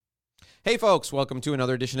Hey folks, welcome to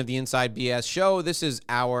another edition of the Inside BS Show. This is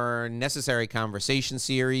our Necessary Conversation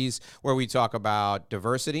series where we talk about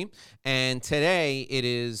diversity. And today it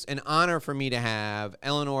is an honor for me to have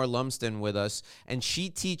Eleanor Lumsden with us, and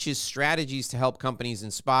she teaches strategies to help companies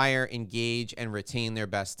inspire, engage, and retain their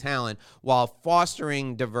best talent while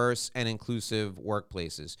fostering diverse and inclusive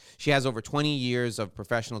workplaces. She has over 20 years of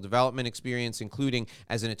professional development experience, including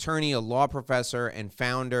as an attorney, a law professor, and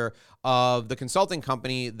founder of the consulting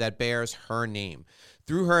company that bears her name.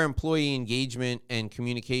 Through her employee engagement and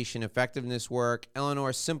communication effectiveness work,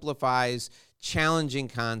 Eleanor simplifies challenging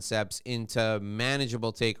concepts into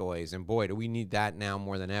manageable takeaways. And boy, do we need that now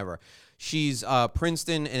more than ever. She's a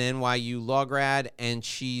Princeton and NYU law grad, and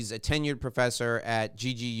she's a tenured professor at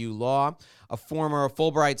GGU Law, a former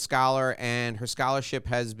Fulbright scholar, and her scholarship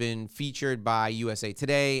has been featured by USA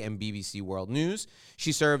Today and BBC World News.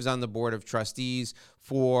 She serves on the board of trustees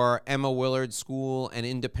for Emma Willard School, an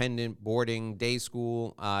independent boarding day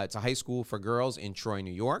school. It's a high school for girls in Troy,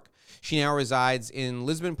 New York. She now resides in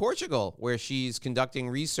Lisbon, Portugal, where she's conducting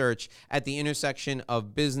research at the intersection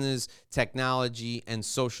of business, technology, and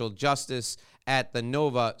social justice at the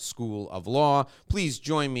Nova School of Law. Please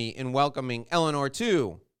join me in welcoming Eleanor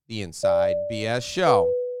to the Inside BS Show.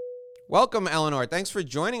 Welcome, Eleanor. Thanks for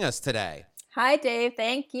joining us today. Hi, Dave.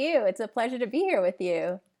 Thank you. It's a pleasure to be here with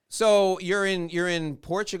you. So you're in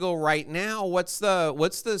Portugal right now. What's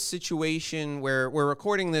the situation where we're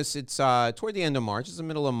recording this? It's toward the end of March. It's the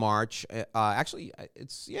middle of March. It's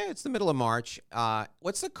the middle of March.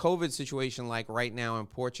 What's the COVID situation like right now in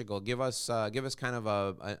Portugal? Give us kind of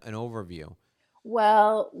an overview.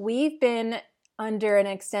 Well, we've been under an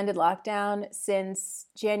extended lockdown since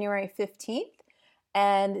January 15th.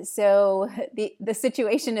 And so the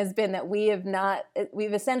situation has been that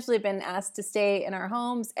we've essentially been asked to stay in our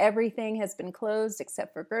homes. Everything has been closed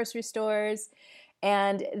except for grocery stores.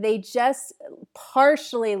 And they just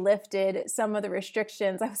partially lifted some of the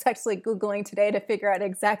restrictions. I was actually Googling today to figure out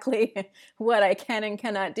exactly what I can and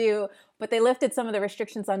cannot do. But they lifted some of the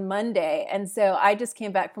restrictions on Monday. And so I just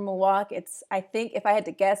came back from a walk. I think if I had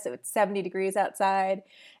to guess, it's 70 degrees outside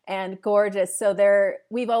and gorgeous. So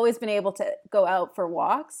we've always been able to go out for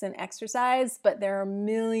walks and exercise, but there are a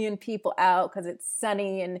million people out because it's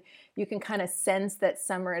sunny and you can kind of sense that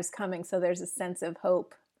summer is coming. So there's a sense of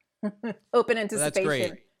hope. Open anticipation. That's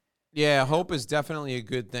great. Yeah, hope is definitely a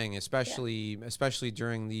good thing, especially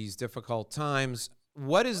during these difficult times.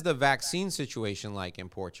 What is the vaccine situation like in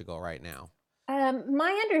Portugal right now?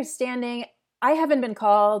 My understanding, I haven't been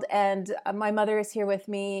called, and my mother is here with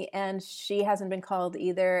me, and she hasn't been called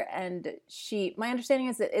either. And my understanding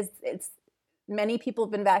is that it's many people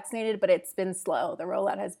have been vaccinated, but it's been slow. The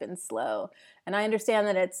rollout has been slow. And I understand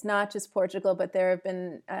that it's not just Portugal, but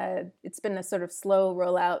it's been a sort of slow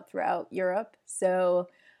rollout throughout Europe. So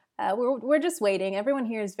we're just waiting. Everyone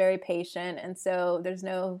here is very patient. And so there's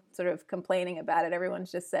no sort of complaining about it. Everyone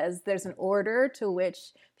just says there's an order to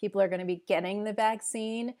which people are going to be getting the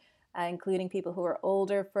vaccine, including people who are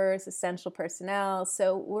older first, essential personnel.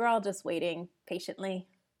 So we're all just waiting patiently.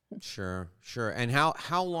 Sure. And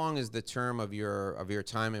how long is the term of your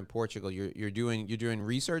time in Portugal? You're doing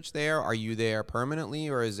research there. Are you there permanently,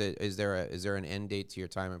 or is there an end date to your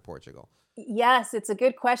time in Portugal? Yes, it's a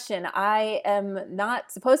good question. I am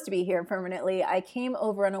not supposed to be here permanently. I came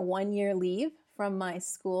over on a 1-year leave from my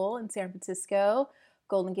school in San Francisco,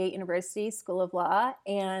 Golden Gate University School of Law,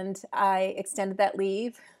 and I extended that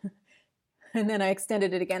leave. And then I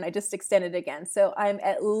extended it again. I just extended it again. So I'm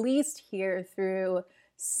at least here through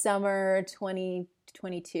summer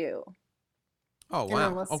 2022. Oh, wow. And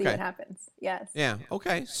then we'll see what happens. Yes. Yeah.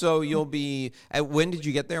 Okay. So you'll be, when did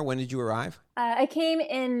you get there? When did you arrive? I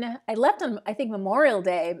left on, I think, Memorial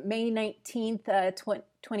Day, May 19th,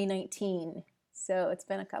 2019. So it's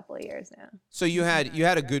been a couple of years now. So you had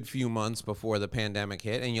a good few months before the pandemic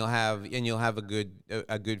hit, and you'll have a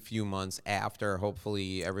good few months after.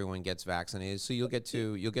 Hopefully everyone gets vaccinated, so you'll get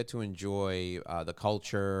to enjoy the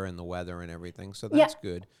culture and the weather and everything. So that's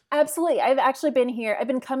good. Absolutely. I've actually been here. I've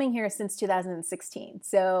been coming here since 2016.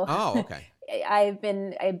 So okay. I've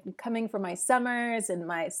been coming for my summers and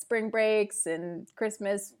my spring breaks and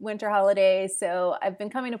Christmas, winter holidays. So I've been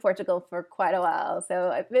coming to Portugal for quite a while.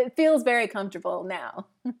 So it feels very comfortable now.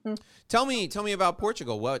 Tell me about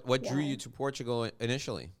Portugal. What drew you to Portugal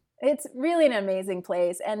initially? It's really an amazing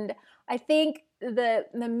place. And I think the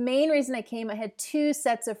main reason I came, I had two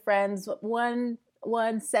sets of friends, one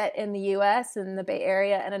set in the US in the Bay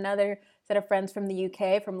Area and another set of friends from the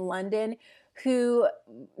UK, from London, who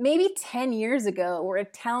maybe 10 years ago were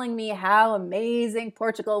telling me how amazing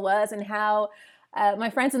Portugal was and how my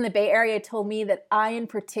friends in the Bay Area told me that I, in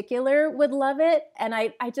particular, would love it. And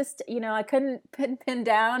I just, I couldn't pin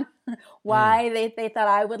down Mm. why they thought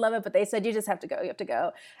I would love it, but they said, you just have to go, you have to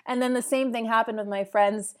go. And then the same thing happened with my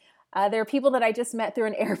friends. There are people that I just met through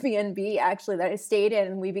an Airbnb, actually, that I stayed in,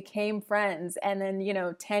 and we became friends. And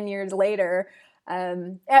then, 10 years later,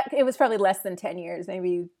 it was probably less than 10 years,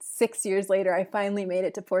 maybe 6 years later, I finally made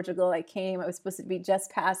it to Portugal. I was supposed to be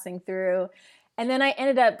just passing through. And then I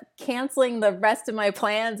ended up canceling the rest of my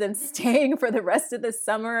plans and staying for the rest of the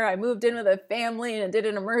summer. I moved in with a family and did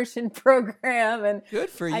an immersion program, and Good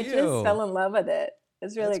for I just you. fell in love with it.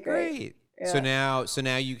 It's That's really great. great. Yeah. So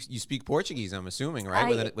now you speak Portuguese, I'm assuming, right?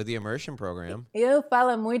 I With the immersion program. Eu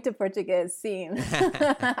falo muito português, sim.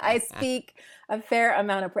 I speak a fair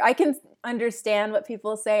amount of. I can understand what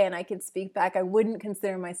people say, and I can speak back. I wouldn't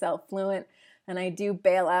consider myself fluent, and I do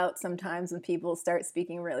bail out sometimes when people start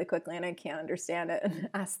speaking really quickly, and I can't understand it, and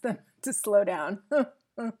ask them to slow down.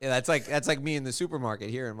 Yeah, that's like me in the supermarket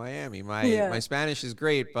here in Miami. My Yeah. Spanish is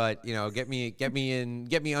great, but get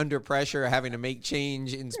me under pressure having to make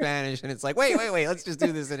change in Spanish, and it's like wait, let's just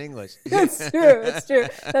do this in English. It's true. It's true.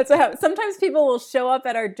 That's what happens. Sometimes people will show up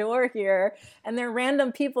at our door here, and they're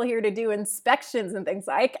random people here to do inspections and things.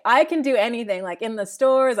 I can do anything. Like in the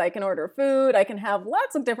stores, I can order food. I can have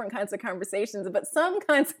lots of different kinds of conversations. But some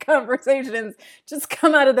kinds of conversations just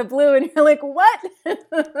come out of the blue, and you're like, "What?"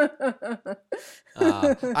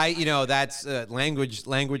 That's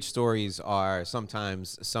language stories are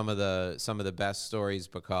sometimes some of the best stories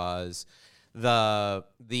because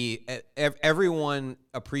everyone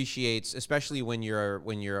appreciates, especially when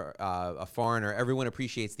you're a foreigner, everyone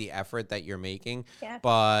appreciates the effort that you're making. Yeah.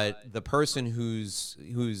 But the person who's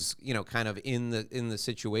kind of in the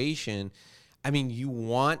situation, I mean, you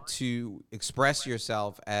want to express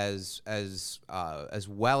yourself as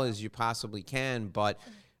well as you possibly can, but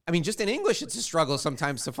I mean, just in English, it's a struggle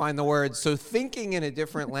sometimes to find the words. So thinking in a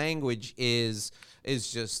different language is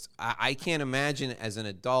just I can't imagine as an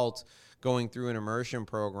adult going through an immersion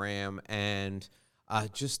program and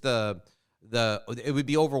just it would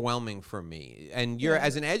be overwhelming for me. And you're Yeah.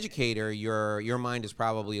 as an educator, your mind is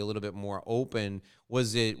probably a little bit more open.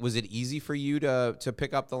 Was it easy for you to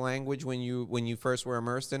pick up the language when you first were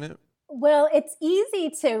immersed in it? Well, it's easy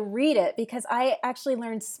to read it because I actually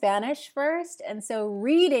learned Spanish first, and so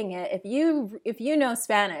reading it, if you know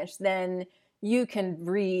Spanish, then you can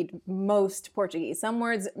read most Portuguese.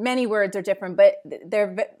 Many words are different, but there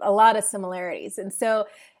are a lot of similarities. And so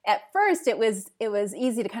at first it was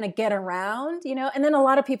easy to kind of get around, and then a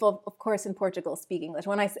lot of people, of course, in Portugal speak English.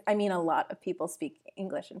 When I mean a lot of people speak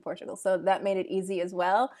English in Portugal, so that made it easy as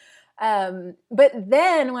well. But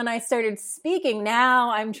then when I started speaking,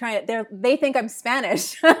 now they think I'm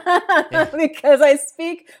Spanish Yeah. because I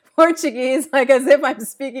speak Portuguese like as if I'm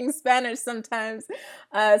speaking Spanish sometimes.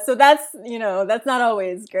 So that's not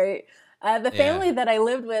always great. The Yeah. family that I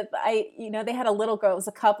lived with, they had a little girl. It was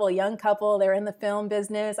a young couple. They were in the film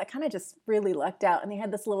business. I kind of just really lucked out. And they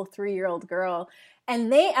had this little 3-year-old girl.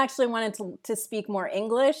 And they actually wanted to speak more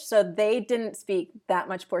English. So they didn't speak that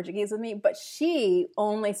much Portuguese with me, but she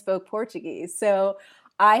only spoke Portuguese. So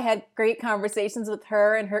I had great conversations with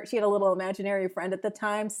her, and she had a little imaginary friend at the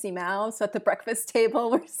time, Simao. So at the breakfast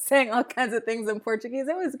table, we're saying all kinds of things in Portuguese.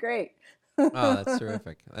 It was great. Oh, that's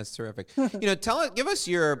terrific. That's terrific. Give us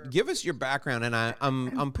your background, and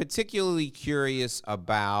I'm particularly curious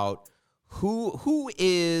about who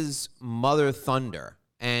is Mother Thunder,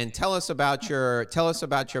 and tell us about your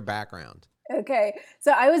background. Okay,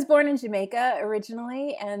 so I was born in Jamaica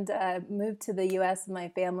originally and moved to the U.S. with my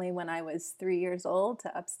family when I was 3 years old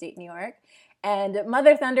to upstate New York. And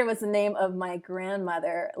Mother Thunder was the name of my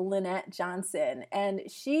grandmother, Lynette Johnson. And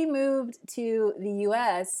she moved to the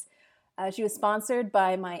U.S. She was sponsored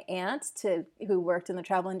by my aunt who worked in the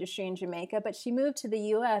travel industry in Jamaica, but she moved to the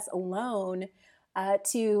U.S. alone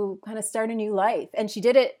to kind of start a new life. And she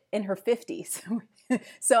did it in her 50s.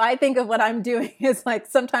 So I think of what I'm doing is like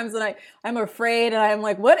sometimes when I'm afraid and I'm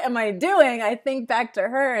like, what am I doing? I think back to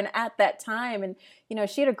her and at that time. And,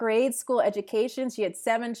 she had a grade school education. She had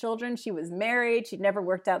 7 children. She was married. She'd never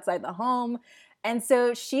worked outside the home. And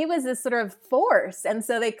so she was this sort of force. And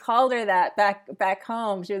so they called her that back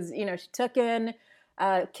home. She was, she took in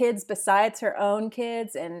kids besides her own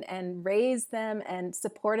kids and raised them and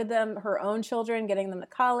supported them, her own children, getting them to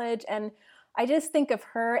college. And I just think of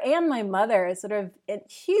her and my mother as sort of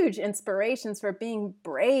huge inspirations for being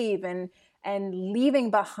brave and and leaving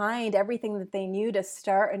behind everything that they knew to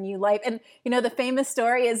start a new life. And, the famous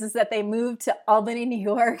story is that they moved to Albany, New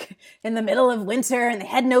York in the middle of winter and they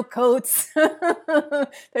had no coats.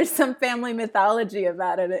 There's some family mythology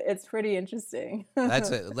about it. It's pretty interesting.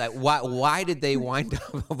 Why did they wind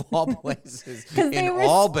up of all places Because in they were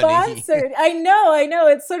Albany? sponsored. I know.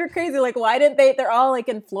 It's sort of crazy. Like, why didn't they're all like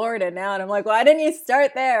in Florida now. And I'm like, why didn't you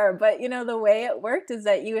start there? But, the way it worked is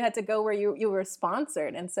that you had to go where you were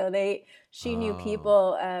sponsored. And so she knew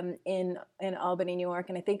people in Albany, New York.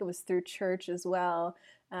 And I think it was through church as well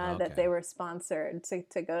that they were sponsored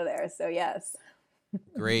to go there. So, yes.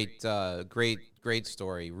 Great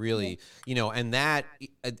story, really. And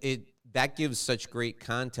that gives such great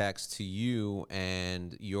context to you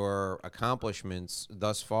and your accomplishments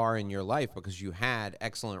thus far in your life, because you had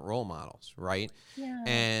excellent role models, right? Yeah.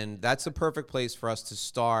 And that's a perfect place for us to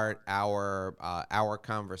start our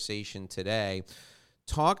conversation today.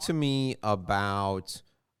 Talk to me about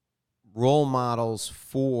role models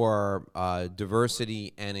for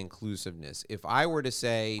diversity and inclusiveness. If I were to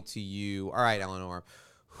say to you, all right, Eleanor,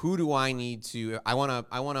 who do I need to, I want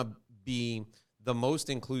to be the most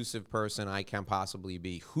inclusive person I can possibly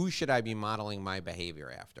be. Who should I be modeling my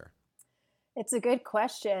behavior after? It's a good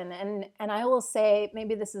question. And I will say,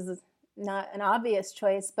 maybe this is not an obvious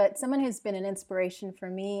choice, but someone who's been an inspiration for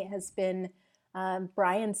me has been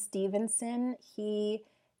Brian Stevenson. He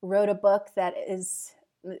wrote a book that is,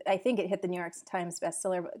 I think it hit the New York Times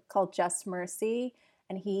bestseller, called Just Mercy.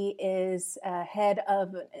 And he is head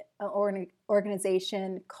of an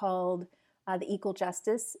organization called the Equal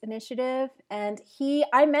Justice Initiative. And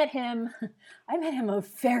I met him a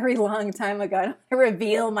very long time ago. I don't want to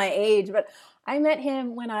reveal my age, but I met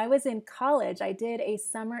him when I was in college. I did a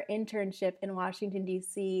summer internship in Washington,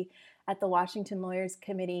 D.C. at the Washington Lawyers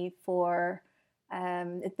Committee for,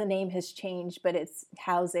 the name has changed, but it's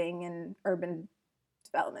housing and urban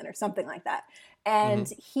development or something like that.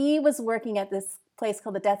 And he was working at this place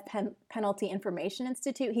called the Death Penalty Information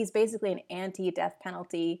Institute. He's basically an anti-death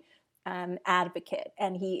penalty advocate,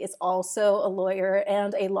 and he is also a lawyer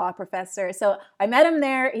and a law professor. So I met him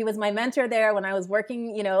there. He was my mentor there when I was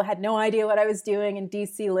working, had no idea what I was doing in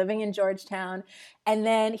DC, living in Georgetown. And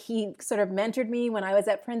then he sort of mentored me when I was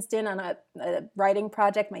at Princeton on a writing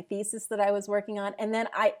project, my thesis that I was working on. And then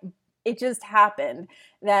it just happened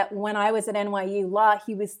that when I was at NYU Law,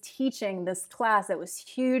 he was teaching this class that was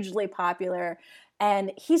hugely popular.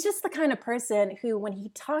 And he's just the kind of person who, when he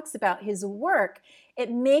talks about his work,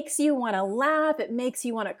 it makes you want to laugh, it makes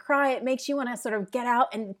you want to cry, it makes you want to sort of get out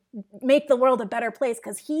and make the world a better place,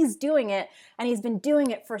 because he's doing it, and he's been doing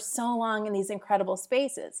it for so long in these incredible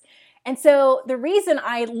spaces. And so the reason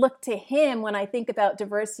I look to him when I think about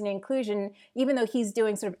diversity and inclusion, even though he's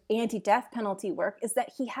doing sort of anti-death penalty work, is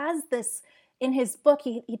that he has this, in his book,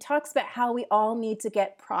 he talks about how we all need to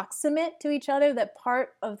get proximate to each other, that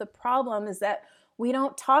part of the problem is that we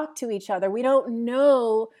don't talk to each other. We don't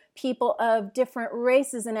know people of different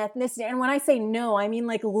races and ethnicity. And when I say know, I mean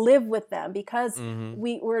like live with them, because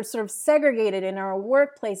we're sort of segregated in our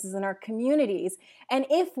workplaces and our communities. And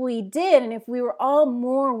if we did, and if we were all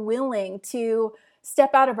more willing to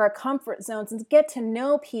step out of our comfort zones and get to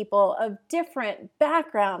know people of different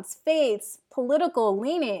backgrounds, faiths, political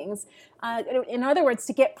leanings, in other words,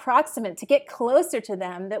 to get proximate, to get closer to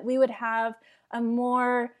them, that we would have a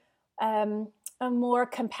more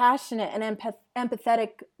compassionate and empathetic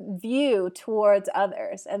view towards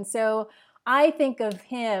others. And so I think of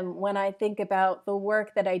him when I think about the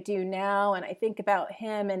work that I do now, and I think about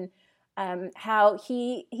him and how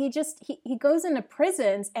he goes into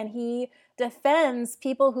prisons and he defends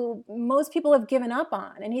people who most people have given up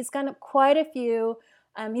on. And he's got quite a few,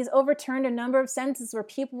 he's overturned a number of sentences where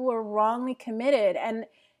people were wrongly committed. And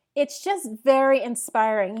it's just very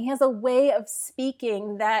inspiring. He has a way of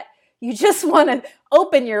speaking that you just want to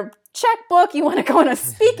open your checkbook. You want to go on a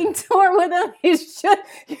speaking tour with him.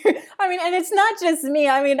 And it's not just me.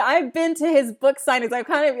 I mean, I've been to his book signings. I've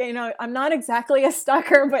kind of, I'm not exactly a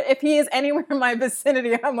stalker, but if he is anywhere in my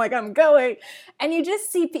vicinity, I'm like, I'm going. And you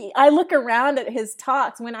just see, I look around at his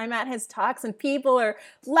talks when I'm at his talks, and people are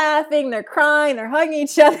laughing, they're crying, they're hugging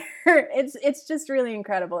each other. It's just really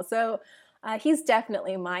incredible. So he's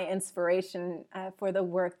definitely my inspiration for the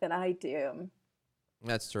work that I do.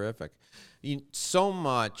 That's terrific. So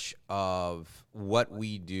much of what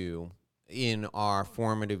we do in our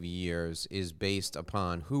formative years is based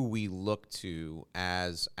upon who we look to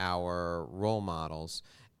as our role models.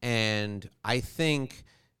 And I think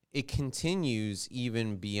it continues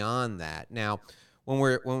even beyond that. Now,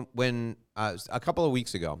 when a couple of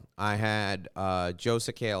weeks ago, I had Joe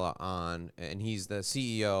Sakala on, and he's the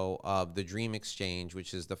CEO of the Dream Exchange,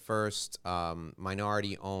 which is the first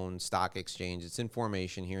minority-owned stock exchange. It's in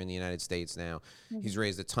formation here in the United States now. Mm-hmm. He's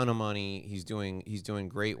raised a ton of money. He's doing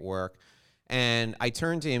great work. And I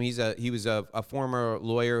turned to him. He was a former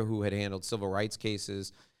lawyer who had handled civil rights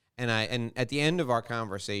cases. And at the end of our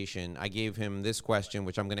conversation, I gave him this question,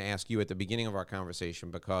 which I'm going to ask you at the beginning of our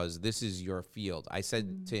conversation, because this is your field. I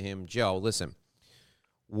said to him, Joe, listen,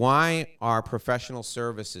 why are professional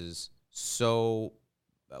services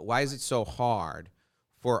why is it so hard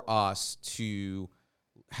for us to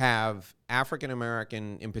have African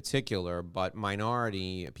American in particular, but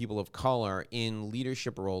minority, people of color in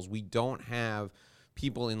leadership roles? We don't have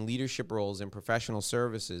people in leadership roles in professional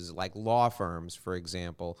services like law firms, for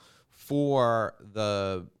example, for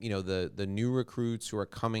the new recruits who are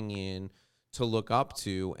coming in to look up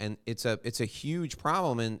to. And it's a huge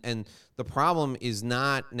problem. And the problem is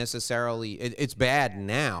not necessarily, it's bad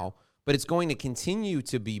now, but it's going to continue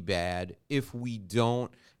to be bad if we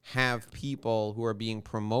don't have people who are being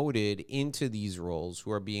promoted into these roles,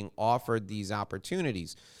 who are being offered these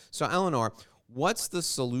opportunities. So Eleanor, what's the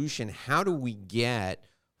solution? How do we get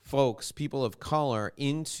folks, people of color,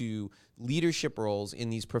 into leadership roles in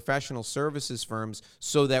these professional services firms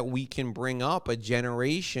so that we can bring up a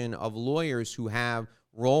generation of lawyers who have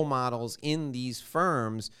role models in these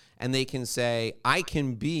firms, and they can say, I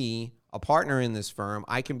can be a partner in this firm,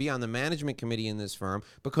 I can be on the management committee in this firm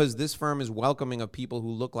because this firm is welcoming of people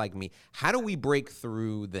who look like me. How do we break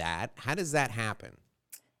through that? How does that happen?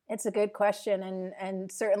 It's a good question,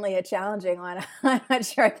 and certainly a challenging one. I'm not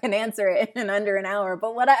sure I can answer it in under an hour,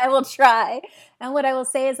 but what I will try. And what I will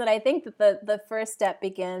say is that I think that the first step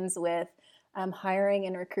begins with hiring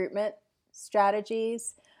and recruitment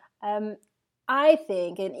strategies. I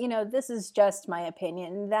think, and this is just my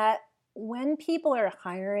opinion, that when people are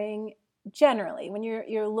hiring, generally, when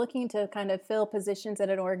you're looking to kind of fill positions at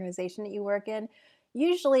an organization that you work in,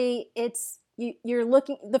 usually you're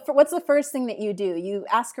looking, what's the first thing that you do? You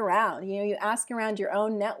ask around, you ask around your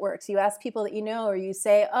own networks, you ask people that you know, or you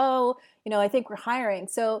say, oh, I think we're hiring.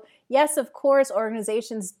 So yes, of course,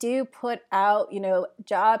 organizations do put out,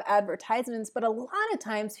 job advertisements, but a lot of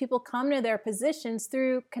times people come to their positions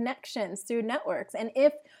through connections, through networks. And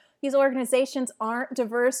if these organizations aren't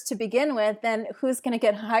diverse to begin with, then who's going to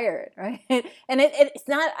get hired, right? And it's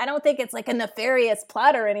not, I don't think it's like a nefarious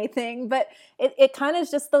plot or anything, but it kind of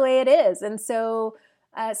is just the way it is. And so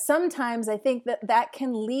sometimes I think that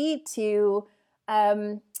can lead to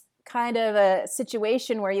kind of a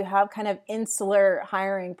situation where you have kind of insular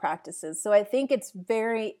hiring practices. So I think it's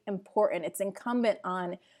very important. It's incumbent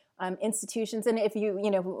on institutions. And if you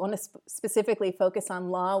want to specifically focus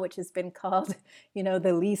on law, which has been called,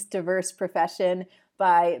 the least diverse profession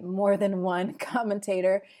by more than one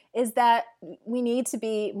commentator, is that we need to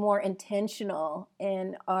be more intentional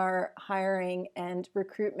in our hiring and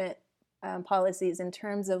recruitment policies in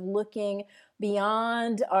terms of looking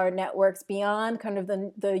beyond our networks, beyond kind of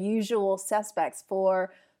the usual suspects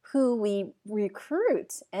for who we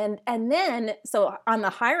recruit. And then, so on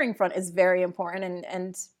the hiring front is very important,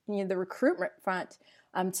 and the recruitment front,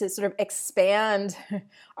 to sort of expand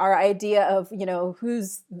our idea of,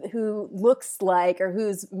 who looks like or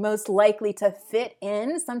who's most likely to fit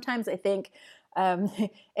in. Sometimes I think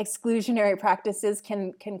exclusionary practices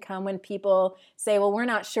can come when people say, well, we're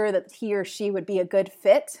not sure that he or she would be a good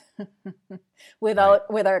fit with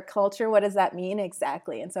our culture. What does that mean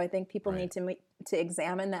exactly? And so I think people need to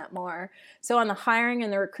examine that more. So on the hiring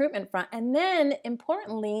and the recruitment front, and then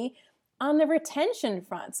importantly, on the retention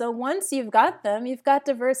front. So once you've got them, you've got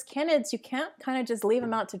diverse candidates, you can't kind of just leave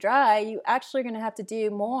them out to dry. You actually are going to have to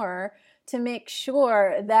do more to make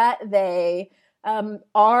sure that they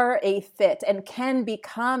are a fit and can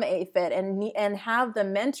become a fit and have the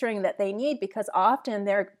mentoring that they need, because often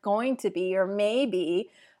they're going to be, or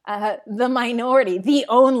maybe, the minority, the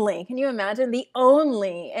only. Can you imagine? The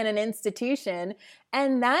only in an institution.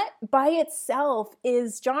 And that by itself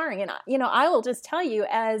is jarring. And, I will just tell you,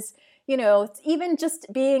 as even just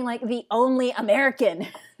being like the only American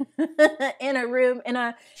in a room, in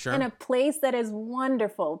a place that is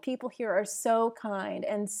wonderful. People here are so kind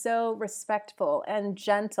and so respectful and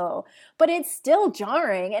gentle, but it's still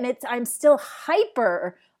jarring, and I'm still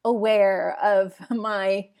hyper aware of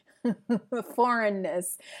my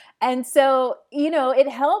foreignness. And so, it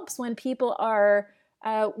helps when people are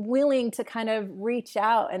willing to kind of reach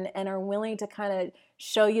out and are willing to kind of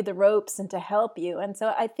show you the ropes and to help you. And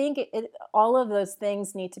so I think all of those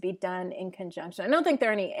things need to be done in conjunction. I don't think there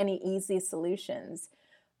are any easy solutions,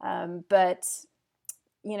 but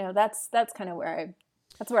that's kind of where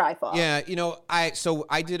That's where I fall. Yeah,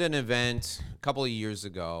 I did an event a couple of years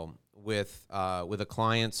ago with a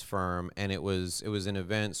client's firm, and it was an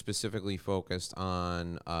event specifically focused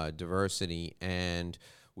on diversity, and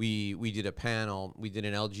we did a panel. We did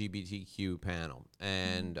an LGBTQ panel,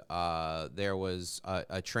 and there was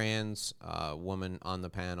a trans woman on the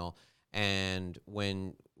panel, and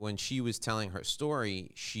when she was telling her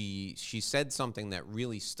story, she said something that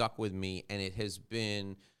really stuck with me, and it has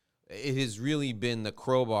really been the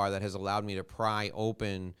crowbar that has allowed me to pry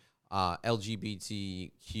open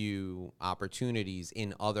LGBTQ opportunities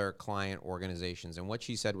in other client organizations. And what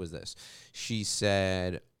she said was this. She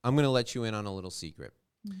said, I'm going to let you in on a little secret.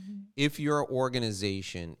 Mm-hmm. If your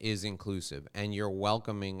organization is inclusive and you're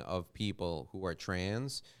welcoming of people who are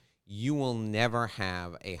trans, you will never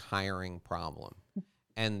have a hiring problem.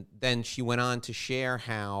 And then she went on to share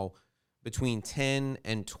how between 10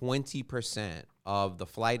 and 20% of the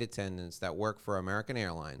flight attendants that work for American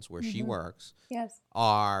Airlines, where she works,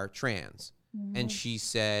 are trans. And she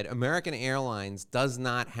said American Airlines does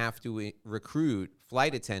not have to recruit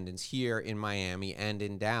flight attendants here in Miami and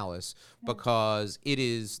in Dallas because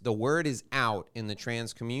the word is out in the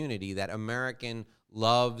trans community that American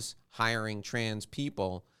loves hiring trans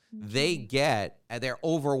people. They're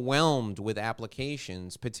overwhelmed with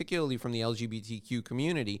applications, particularly from the LGBTQ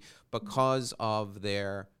community, because of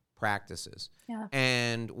their practices. Yeah.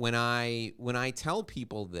 And when I tell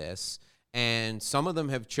people this, and some of them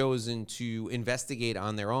have chosen to investigate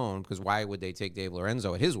on their own, because why would they take Dave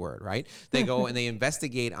Lorenzo at his word, right? They go and they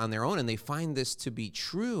investigate on their own, and they find this to be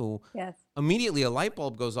true. Yes. Immediately a light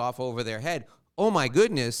bulb goes off over their head. Oh my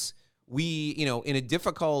goodness. We, in a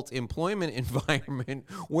difficult employment environment,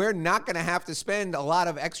 we're not going to have to spend a lot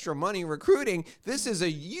of extra money recruiting. This is a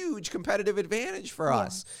huge competitive advantage for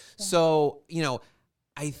us. Yeah. So,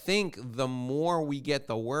 I think the more we get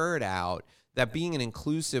the word out that being an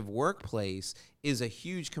inclusive workplace is a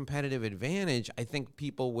huge competitive advantage, I think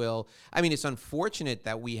people will. I mean, it's unfortunate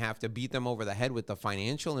that we have to beat them over the head with the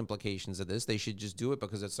financial implications of this. They should just do it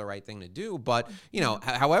because it's the right thing to do. But,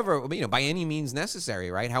 however, by any means necessary,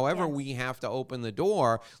 right? However, we have to open the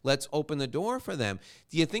door. Let's open the door for them.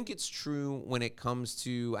 Do you think it's true when it comes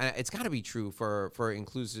to, it's got to be true for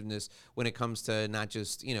inclusiveness when it comes to not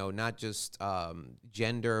just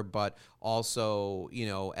gender, but also,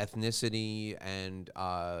 ethnicity and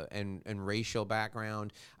racial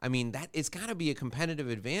background. I mean, that it's got to be a competitive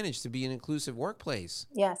advantage to be an inclusive workplace.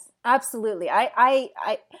 Yes, absolutely. I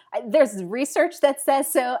there's research that says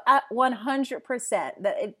so at 100%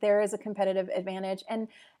 that there is a competitive advantage. And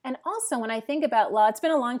also when I think about law, it's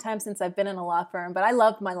been a long time since I've been in a law firm, but I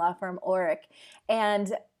loved my law firm, Orrick.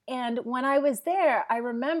 And when I was there, I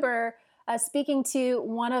remember speaking to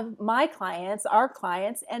one of my clients, our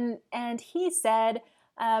clients, and he said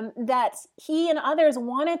that he and others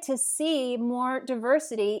wanted to see more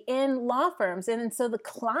diversity in law firms. And so the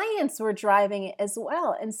clients were driving it as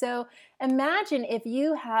well. And so imagine if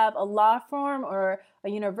you have a law firm or a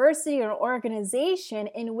university or an organization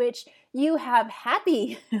in which you have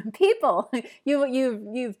happy people.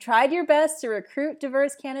 You've tried your best to recruit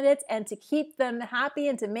diverse candidates and to keep them happy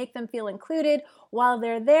and to make them feel included. While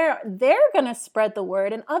they're there, they're going to spread the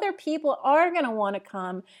word, and other people are going to want to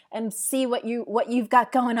come and see what you've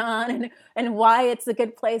got going on and why it's a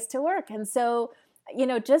good place to work. And so,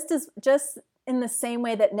 just in the same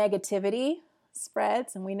way that negativity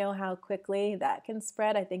spreads, and we know how quickly that can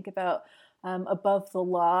spread. I think about Above the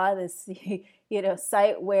Law, this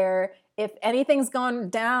site where if anything's gone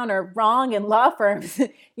down or wrong in law firms,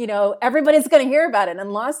 everybody's going to hear about it,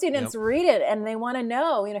 and law students read it and they want to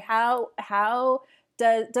know, how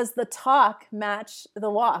does the talk match the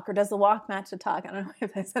walk, or does the walk match the talk? I don't know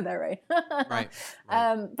if I said that right. Right.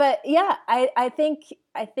 But yeah, I think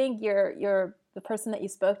you're the person that you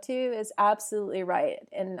spoke to is absolutely right,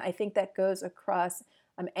 and I think that goes across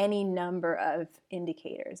any number of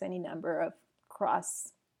indicators, any number of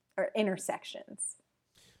cross or intersections.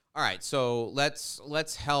 All right, so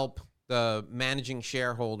let's help the managing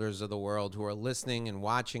shareholders of the world who are listening and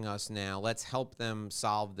watching us now. Let's help them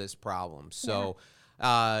solve this problem. So,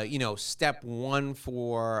 step one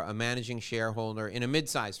for a managing shareholder in a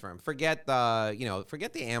mid-sized firm. Forget the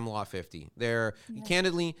AmLaw 50.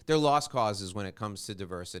 Candidly, they're lost causes when it comes to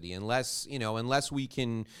diversity. Unless we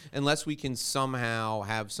can somehow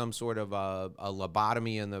have some sort of a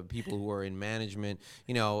lobotomy in the people who are in management.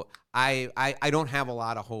 I don't have a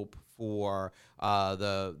lot of hope for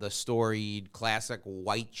the storied classic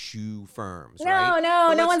white shoe firms, right?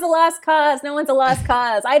 No one's a lost cause. No one's a lost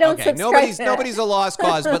cause. I don't Okay, subscribe to nobody's a lost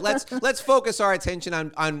cause, but let's focus our attention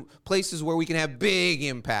on places where we can have big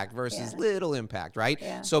impact versus little impact, right?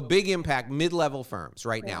 Yeah. So big impact, mid-level firms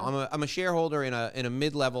right now. I'm a shareholder in a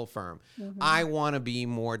mid-level firm. I want to be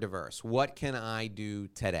more diverse. What can I do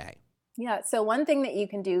today? Yeah. So one thing that you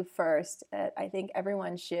can do first, I think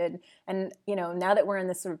everyone should, and now that we're in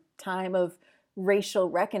this sort of time of racial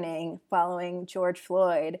reckoning following George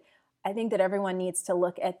Floyd, I think that everyone needs to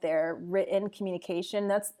look at their written communication.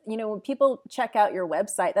 That's, when people check out your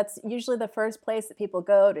website, that's usually the first place that people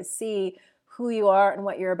go to see who you are and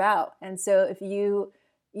what you're about. And so if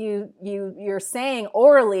you're saying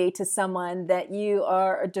orally to someone that you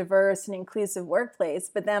are a diverse and inclusive workplace,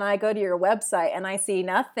 but then I go to your website and I see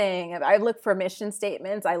nothing. I look for mission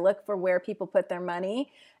statements. I look for where people put their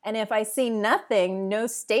money. And if I see nothing, no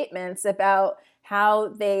statements about how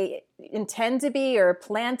they intend to be or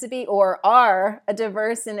plan to be or are a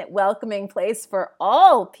diverse and welcoming place for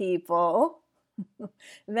all people,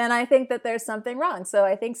 then I think that there's something wrong. So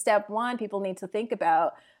I think step one, people need to think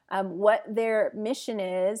about what their mission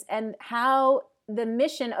is and how the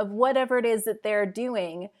mission of whatever it is that they're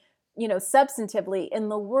doing, substantively in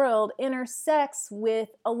the world intersects with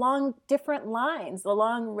along different lines,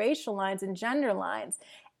 along racial lines and gender lines.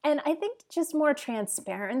 And I think just more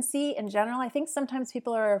transparency in general. I think sometimes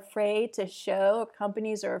people are afraid to show,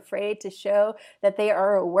 companies are afraid to show that they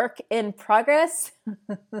are a work in progress.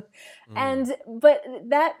 But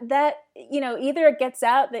that either it gets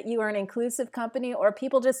out that you are an inclusive company or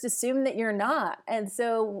people just assume that you're not. And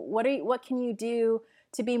so what can you do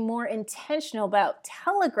to be more intentional about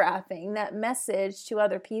telegraphing that message to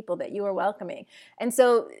other people that you are welcoming? And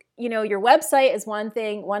so, your website is one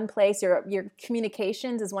thing, one place, your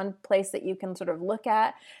communications is one place that you can sort of look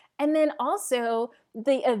at. And then also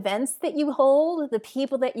the events that you hold, the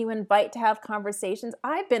people that you invite to have conversations.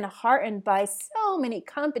 I've been heartened by so many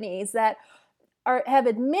companies that have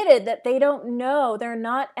admitted that they don't know, they're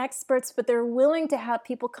not experts, but they're willing to have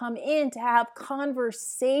people come in to have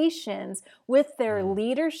conversations with their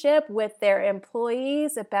leadership, with their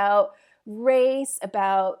employees about race,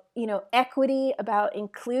 about equity, about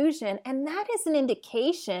inclusion. And that is an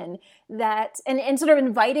indication that, and sort of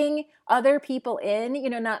inviting other people in,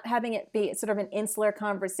 not having it be sort of an insular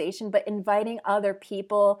conversation, but inviting other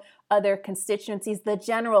people, other constituencies, the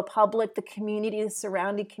general public, the community, the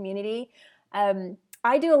surrounding community.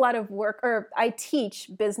 I do a lot of work, or I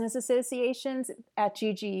teach business associations at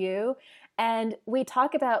GGU, and we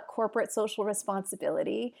talk about corporate social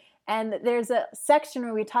responsibility. And there's a section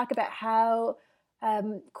where we talk about how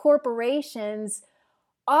corporations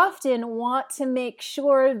often want to make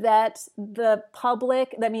sure that the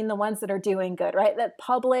public, the ones that are doing good, right? That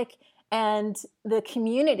public and the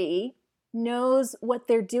community knows what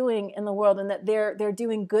they're doing in the world and that they're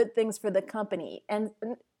doing good things for the company and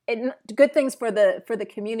good things for the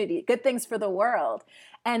community, good things for the world,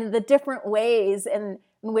 and the different ways in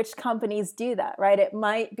which companies do that, right? It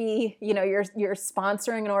might be, you're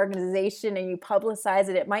sponsoring an organization and you publicize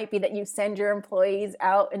it. It might be that you send your employees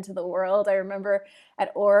out into the world. I remember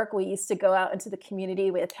at ORC, we used to go out into the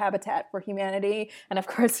community with Habitat for Humanity. And of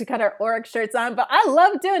course, we got our ORC shirts on, but I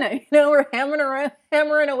love doing it. We're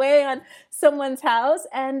hammering away on someone's house.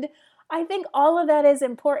 And I think all of that is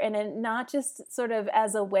important, and not just sort of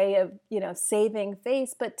as a way of, saving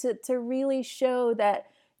face, but to really show that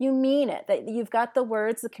you mean it, that you've got the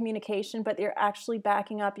words, the communication, but you're actually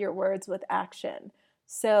backing up your words with action.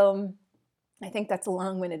 So I think that's a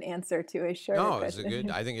long-winded answer to a short question.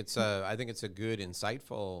 No, I think it's a good,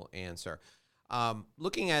 insightful answer.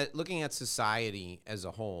 Looking at society as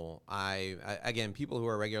a whole, I again, people who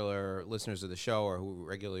are regular listeners of the show or who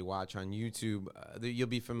regularly watch on YouTube, you'll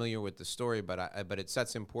be familiar with the story, but it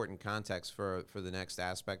sets important context for the next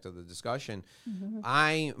aspect of the discussion.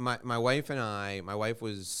 My wife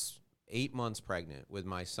was 8 months pregnant with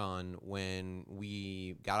my son when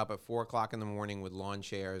we got up at 4:00 in the morning with lawn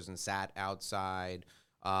chairs and sat outside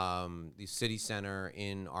the city center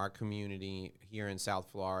in our community here in South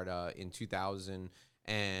Florida in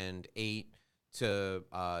 2008 to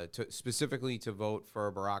specifically to vote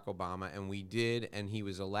for Barack Obama, and we did, and he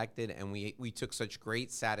was elected, and we took such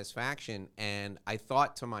great satisfaction. And I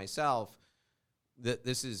thought to myself that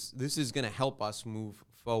this is going to help us move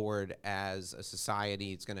forward as a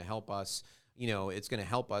society. It's going to help us. It's going to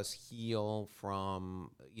help us heal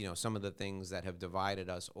from, some of the things that have divided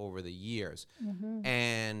us over the years.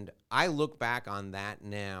 And I look back on that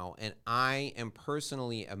now, and I am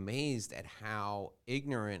personally amazed at how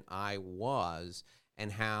ignorant I was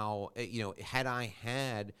and how, had I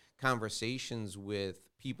had conversations with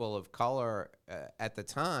people of color at the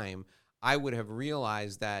time, I would have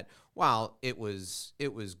realized that while it was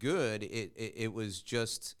good, it's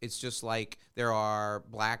just like there are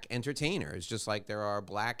black entertainers, just like there are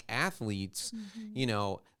black athletes.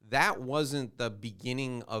 That wasn't the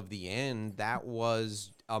beginning of the end. That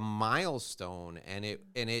was a milestone, and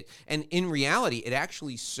in reality, it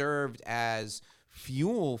actually served as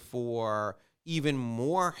fuel for even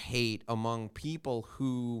more hate among people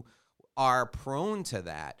who are prone to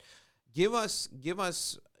that. Give us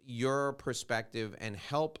your perspective and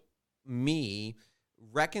help me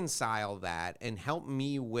reconcile that, and help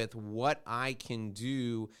me with what I can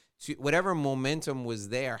do to whatever momentum was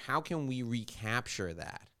there. How can we recapture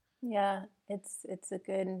that? Yeah, it's a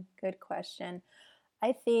good question.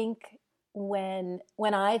 I think when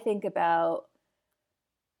I think about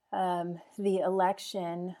the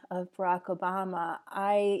election of Barack Obama,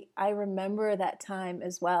 I remember that time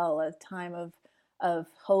as well, a time of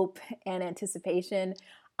hope and anticipation.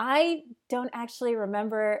 I don't actually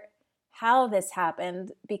remember how this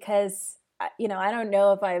happened because I don't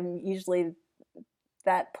know if I'm usually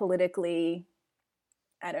that politically,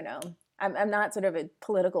 I don't know. I'm not sort of a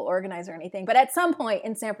political organizer or anything, but at some point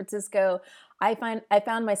in San Francisco, I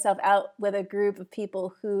found myself out with a group of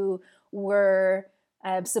people who were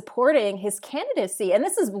supporting his candidacy. And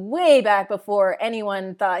this is way back before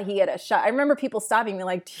anyone thought he had a shot. I remember people stopping me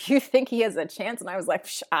like, do you think he has a chance? And I was like,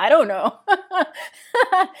 I don't know.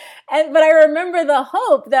 But I remember the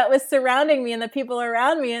hope that was surrounding me and the people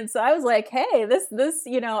around me. And so I was like, hey, this,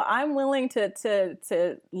 I'm willing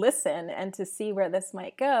to listen and to see where this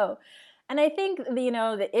might go. And I think,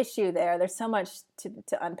 the issue there's so much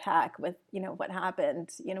to unpack with, what happened,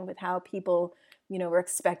 with how people, were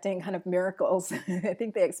expecting kind of miracles. I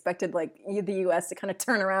think they expected like the U.S. to kind of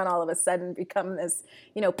turn around all of a sudden, become this,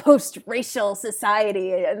 post-racial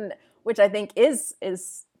society, and which I think is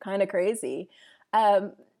kind of crazy.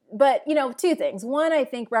 But, two things. One, I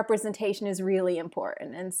think representation is really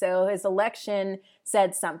important. And so his election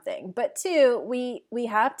said something. But two, we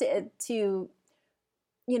have to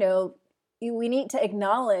we need to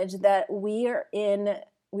acknowledge that we are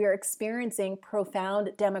experiencing profound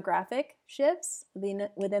demographic shifts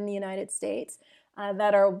within the United States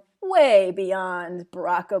that are way beyond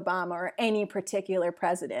Barack Obama or any particular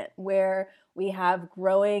president, where we have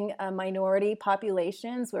growing minority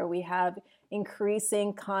populations, where we have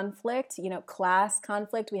increasing conflict, class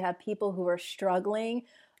conflict. We have people who are struggling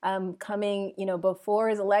coming, before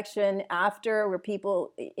his election, after, where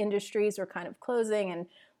industries are kind of closing and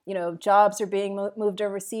jobs are being moved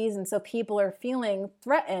overseas. And so people are feeling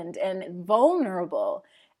threatened and vulnerable.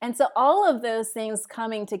 And so all of those things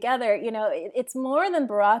coming together, it's more than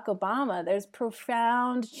Barack Obama. There's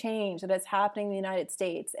profound change that is happening in the United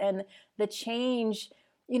States. And the change,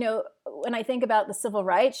 when I think about the civil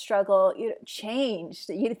rights struggle, changed.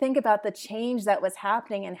 You think about the change that was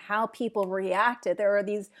happening and how people reacted. There were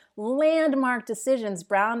these landmark decisions,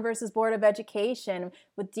 Brown versus Board of Education,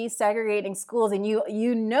 with desegregating schools. And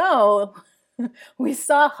we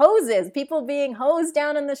saw hoses, people being hosed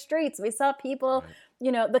down in the streets. We saw people,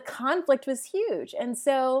 the conflict was huge. And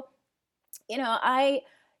so,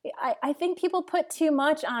 I think people put too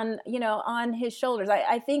much on his shoulders.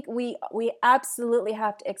 I think we absolutely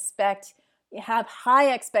have to have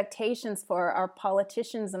high expectations for our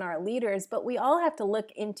politicians and our leaders, but we all have to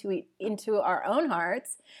look into our own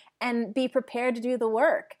hearts and be prepared to do the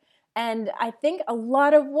work. And I think a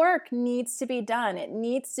lot of work needs to be done.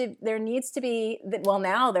 There needs to be,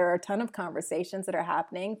 now there are a ton of conversations that are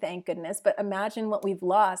happening, thank goodness, but imagine what we've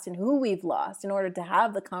lost and who we've lost in order to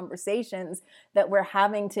have the conversations that we're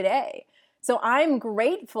having today. So I'm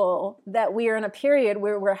grateful that we are in a period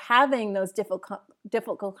where we're having those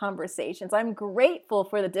difficult conversations. I'm grateful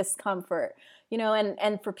for the discomfort,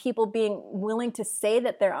 and for people being willing to say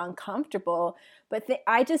that they're uncomfortable. But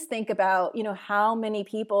I just think about, how many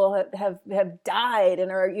people have died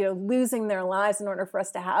and are, losing their lives in order for us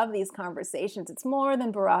to have these conversations. It's more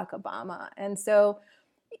than Barack Obama. And so,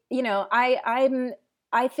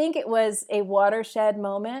 I think it was a watershed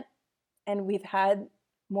moment, and we've had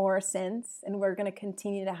more since, and we're going to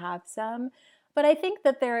continue to have some. But I think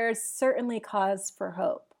that there is certainly cause for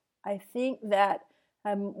hope. I think that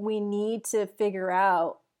we need to figure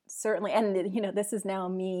out, certainly, and this is now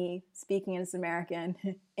me speaking as American,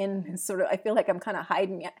 and sort of, I feel like I'm kind of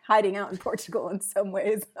hiding out in Portugal in some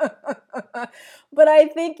ways. But I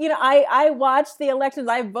think, I watched the elections.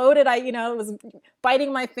 I voted. I was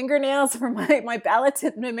biting my fingernails for my ballot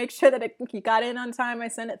to make sure that it got in on time. I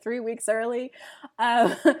sent it 3 weeks early.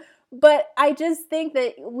 but I just think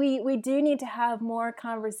that we do need to have more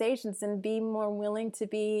conversations and be more willing to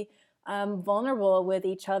be vulnerable with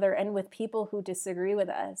each other and with people who disagree with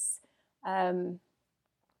us. Um,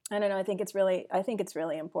 I don't know. I think it's really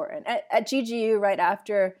important. At GGU, right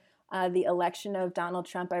after the election of Donald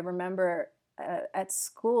Trump, I remember at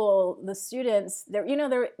school the students there.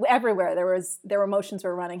 They're everywhere. Their emotions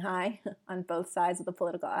were running high on both sides of the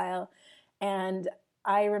political aisle, and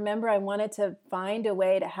I remember I wanted to find a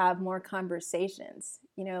way to have more conversations.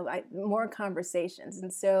 More conversations,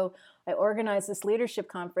 and so I organized this leadership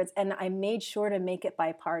conference, and I made sure to make it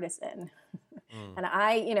bipartisan. Mm. And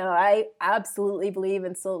I absolutely believe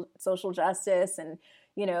in social justice, and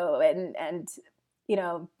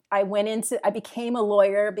I became a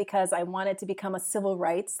lawyer because I wanted to become a civil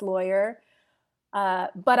rights lawyer.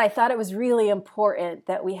 But I thought it was really important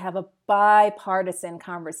that we have a bipartisan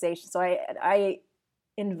conversation. So I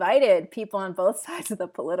invited people on both sides of the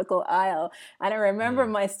political aisle. And I remember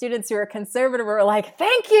my students who were conservative were like,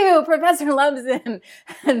 "Thank you, Professor Lumsden."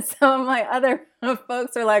 And some of my other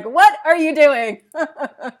folks are like, "What are you doing?"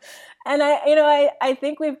 And I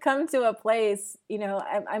think we've come to a place,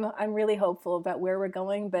 I'm really hopeful about where we're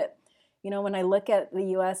going. But, when I look at the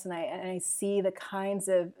US and I see the kinds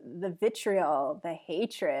of the vitriol, the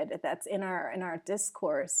hatred that's in our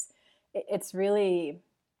discourse, it's really,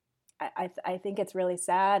 I think it's really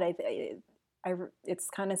sad. It's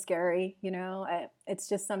kind of scary, it's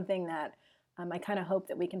just something that I kind of hope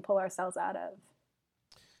that we can pull ourselves out of.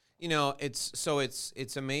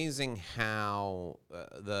 It's amazing how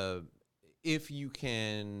if you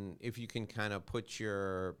can kind of put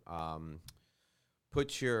your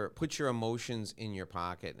emotions in your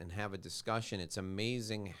pocket and have a discussion. It's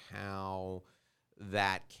amazing how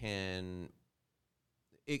that can.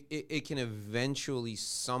 It can eventually,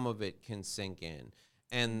 some of it can sink in.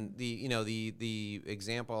 And the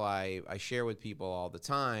example I share with people all the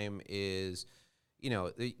time is,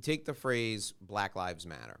 take the phrase Black Lives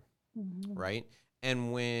Matter, right?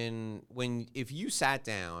 And if you sat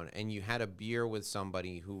down and you had a beer with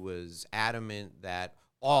somebody who was adamant that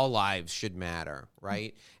all lives should matter,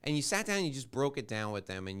 right? And you sat down and you just broke it down with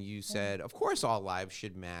them and you said, of course all lives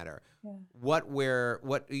should matter. Yeah. What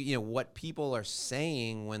people are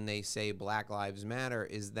saying when they say Black Lives Matter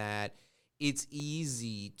is that it's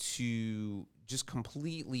easy to just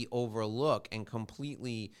completely overlook and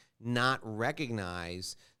completely not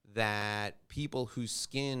recognize that people whose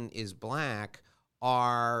skin is black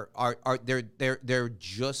they're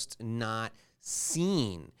just not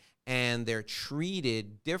seen, and they're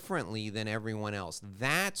treated differently than everyone else.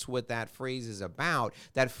 That's what that phrase is about.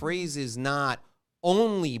 That phrase is not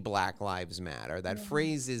only Black Lives Matter. That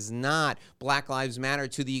phrase is not Black Lives Matter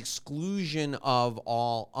to the exclusion of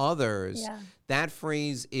all others. Yeah. That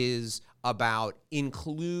phrase is about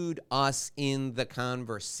include us in the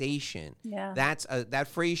conversation. Yeah. That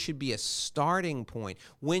phrase should be a starting point.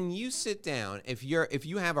 When you sit down, if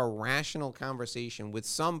you have a rational conversation with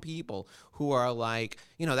some people who are like,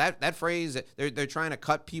 that phrase, they're trying to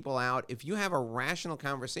cut people out. If you have a rational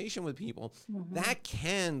conversation with people, that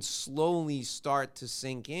can slowly start to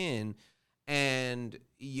sink in. And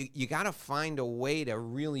you got to find a way to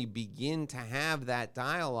really begin to have that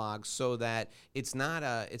dialogue so that it's not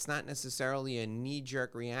necessarily a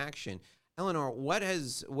knee-jerk reaction. Eleanor, what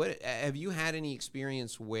have you had any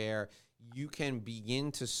experience where you can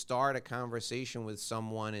begin to start a conversation with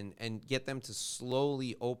someone and get them to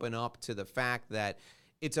slowly open up to the fact that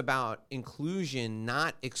it's about inclusion,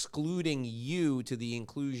 not excluding you to the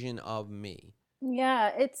inclusion of me?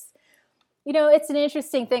 Yeah, it's an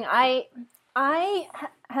interesting thing. I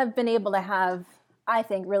have been able to have, I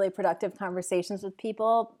think, really productive conversations with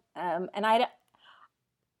people,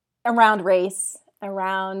 around race,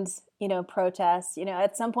 around, protests.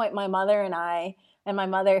 At some point, my mother,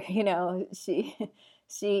 she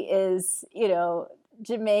is,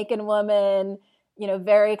 Jamaican woman,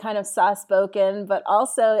 very kind of soft-spoken, but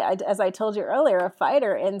also, as I told you earlier, a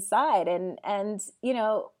fighter inside. And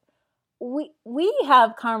we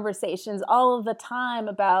have conversations all of the time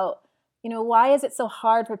about, why is it so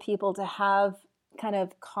hard for people to have kind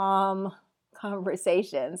of calm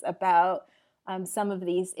conversations about some of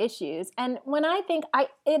these issues? And when I think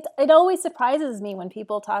it always surprises me when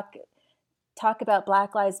people talk about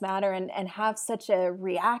Black Lives Matter and have such a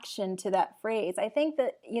reaction to that phrase. I think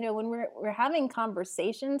that, when we're having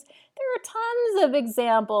conversations, there are tons of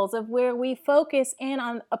examples of where we focus in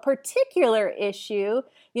on a particular issue,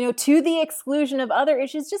 to the exclusion of other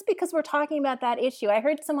issues, just because we're talking about that issue. I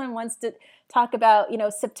heard someone once talk about,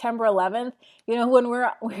 September 11th,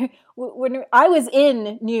 when I was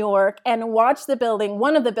in New York and watched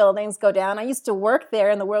one of the buildings go down. I used to work there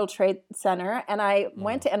in the World Trade Center, and I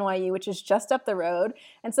went to NYU, which is just up the road.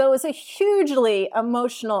 And so it was a hugely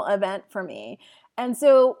emotional event for me. And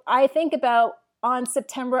so I think about on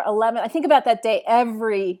September 11th, I think about that day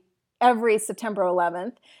every September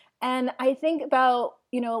 11th. And I think about,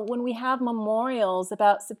 when we have memorials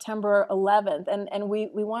about September 11th, and we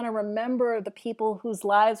want to remember the people whose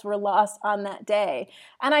lives were lost on that day.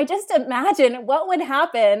 And I just imagine what would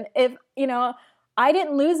happen if, I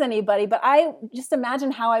didn't lose anybody, but I just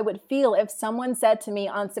imagine how I would feel if someone said to me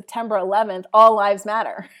on September 11th, all lives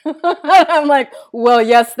matter. I'm like, well,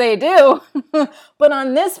 yes, they do. But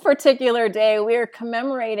on this particular day, we're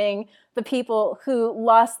commemorating the people who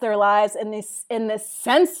lost their lives in this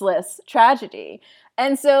senseless tragedy.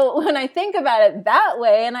 And so when I think about it that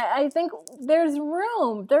way, and I think there's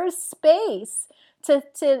space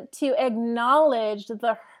to acknowledge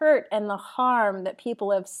the hurt and the harm that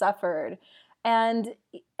people have suffered. And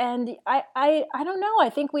I don't know.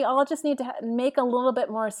 I think we all just need to make a little bit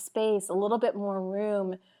more space, a little bit more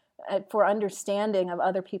room for understanding of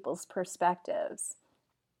other people's perspectives.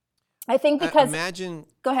 I think because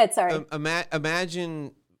go ahead. Sorry.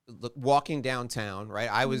 Imagine walking downtown, right?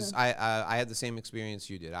 I had the same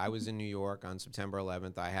experience you did. I was in New York on September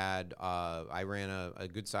 11th. I ran a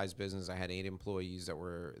good sized business. I had 8 employees that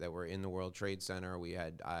were in the World Trade Center.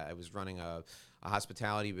 I was running a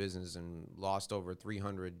hospitality business and lost over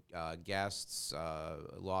 300 guests,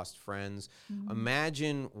 lost friends.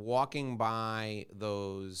 Imagine walking by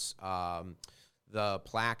those the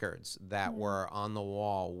placards that were on the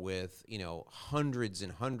wall with, hundreds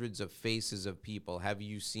and hundreds of faces of people. Have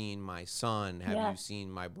you seen my son? Have you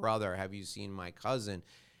seen my brother? Have you seen my cousin?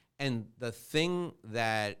 And the thing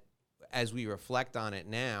that, as we reflect on it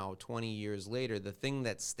now, 20 years later, the thing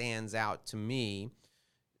that stands out to me,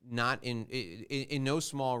 not in no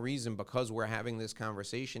small reason because we're having this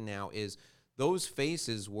conversation now, is those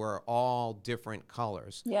faces were all different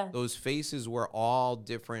colors. Yeah. Those faces were all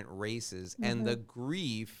different races. And the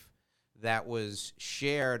grief that was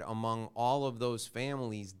shared among all of those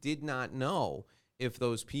families did not know if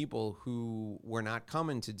those people who were not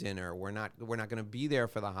coming to dinner, were not going to be there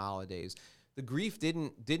for the holidays. The grief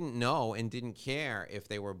didn't know and didn't care if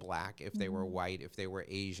they were black, if they were white, if they were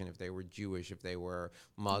Asian, if they were Jewish, if they were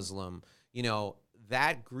Muslim.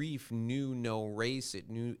 That grief knew no race.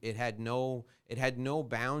 It had no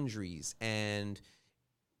boundaries. And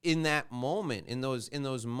in that moment, in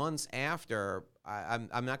those months after,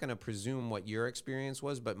 I'm not going to presume what your experience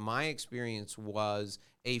was, but my experience was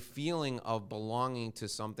a feeling of belonging to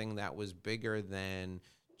something that was bigger than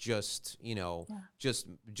just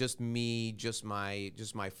me, just my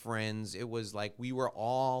friends. It was like we were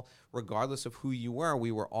all, regardless of who you were,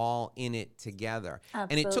 we were all in it together.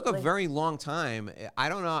 Absolutely. And it took a very long time. I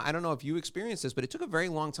don't know if you experienced this, but it took a very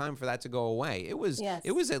long time for that to go away. It was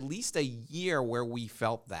at least a year where we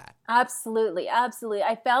felt that. Absolutely. I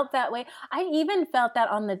felt that way. I even felt that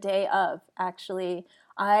on the day of, actually.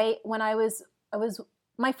 My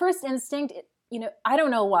first instinct, I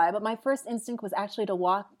don't know why, but my first instinct was actually to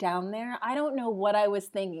walk down there. I don't know what I was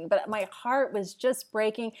thinking, but my heart was just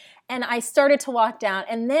breaking. And I started to walk down.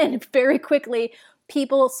 And then very quickly,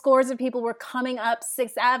 scores of people were coming up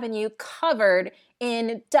 6th Avenue covered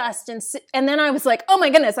in dust. And then I was like, oh my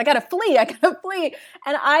goodness, I gotta flee.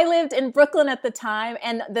 And I lived in Brooklyn at the time,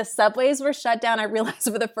 and the subways were shut down. I realized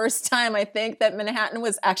for the first time, I think, that Manhattan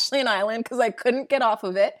was actually an island because I couldn't get off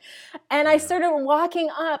of it. And I started walking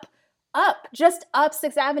just up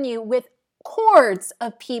 6th Avenue with hordes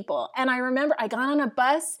of people. And I remember I got on a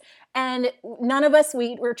bus, and none of us,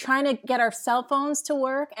 we were trying to get our cell phones to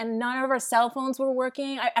work, and none of our cell phones were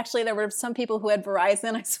working. Actually, there were some people who had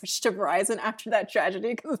Verizon. I switched to Verizon after that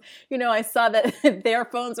tragedy because, I saw that their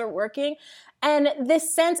phones were working. And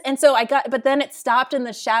this sense, but then it stopped in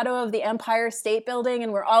the shadow of the Empire State Building,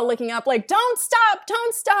 and we're all looking up like, don't stop.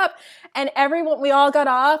 And we all got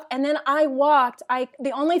off, and then I walked.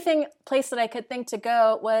 The only place that I could think to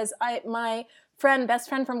go was my best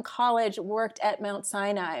friend from college worked at Mount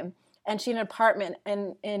Sinai, and she had an apartment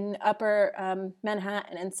in upper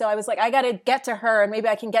Manhattan. And so I was like, I got to get to her, and maybe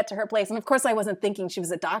I can get to her place. And of course, I wasn't thinking she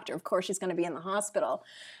was a doctor. Of course, she's going to be in the hospital.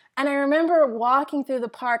 And I remember walking through the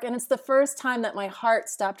park, and it's the first time that my heart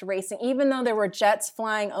stopped racing. Even though there were jets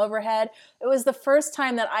flying overhead, it was the first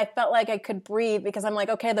time that I felt like I could breathe, because I'm like,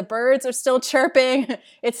 okay, the birds are still chirping.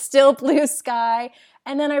 It's still blue sky.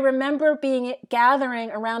 And then I remember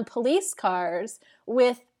gathering around police cars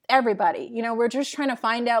with everybody. We're just trying to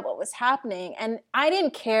find out what was happening. And I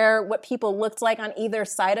didn't care what people looked like on either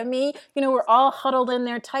side of me. We're all huddled in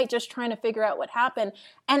there tight, just trying to figure out what happened.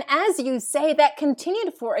 And as you say, that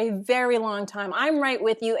continued for a very long time. I'm right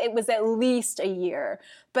with you. It was at least a year.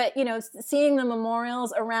 But, seeing the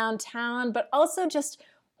memorials around town, but also just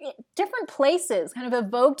different places kind of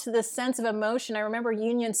evoked this sense of emotion. I remember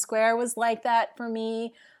Union Square was like that for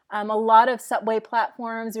me. A lot of subway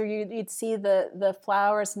platforms where you'd see the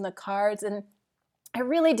flowers and the cards. And I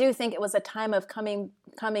really do think it was a time of coming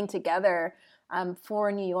together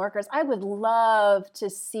for New Yorkers. I would love to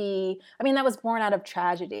see, that was born out of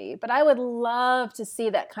tragedy, but I would love to see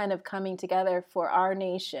that kind of coming together for our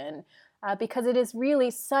nation because it is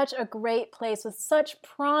really such a great place with such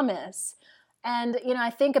promise. And,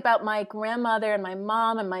 I think about my grandmother and my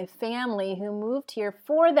mom and my family who moved here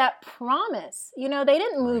for that promise. They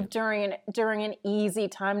didn't move during an easy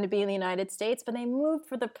time to be in the United States, but they moved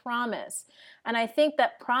for the promise. And I think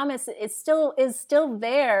that promise is still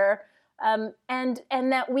there, and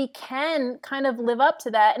that we can kind of live up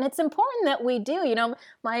to that. And it's important that we do.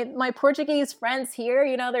 My Portuguese friends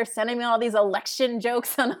here, they're sending me all these election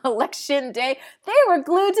jokes on election day. They were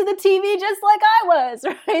glued to the TV just like I was,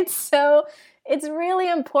 right? So it's really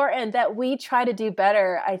important that we try to do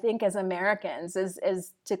better, I think, as Americans,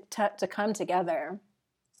 is to come together.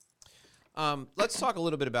 Let's talk a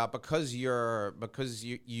little bit about because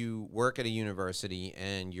you work at a university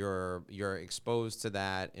and you're exposed to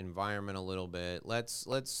that environment a little bit. Let's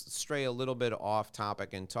stray a little bit off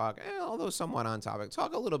topic and talk, although somewhat on topic.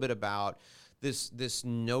 Talk a little bit about this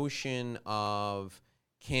notion of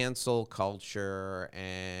cancel culture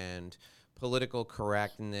and political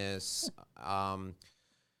correctness. I'm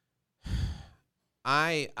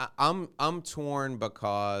torn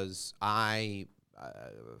because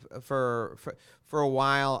for a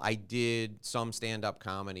while I did some stand-up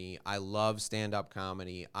comedy. I love stand-up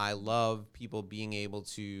comedy. I love people being able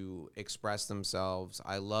to express themselves.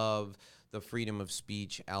 I love the freedom of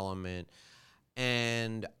speech element,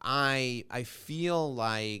 and I feel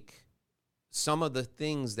like some of the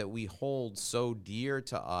things that we hold so dear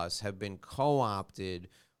to us have been co-opted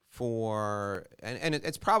for, and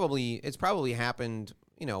it's probably happened,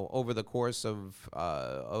 over the course of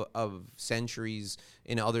centuries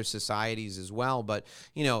in other societies as well. But,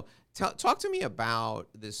 talk to me about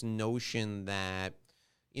this notion that,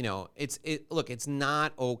 it's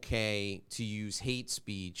not okay to use hate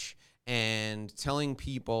speech and telling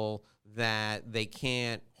people that they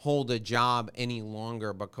can't hold a job any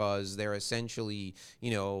longer because they're essentially,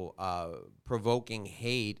 provoking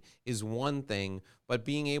hate is one thing, but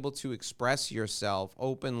being able to express yourself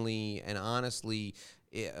openly and honestly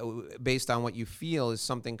based on what you feel is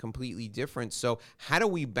something completely different. So how do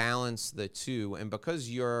we balance the two? And because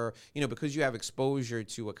because you have exposure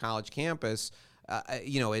to a college campus,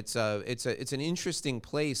 it's an interesting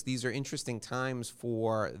place. These are interesting times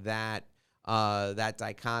for that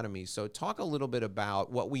dichotomy. So talk a little bit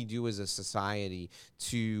about what we do as a society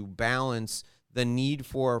to balance the need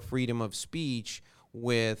for freedom of speech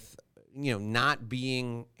with, not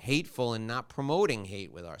being hateful and not promoting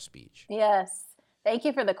hate with our speech. Yes. Thank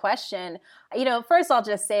you for the question. First I'll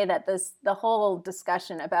just say that the whole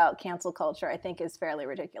discussion about cancel culture, I think, is fairly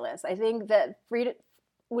ridiculous. I think that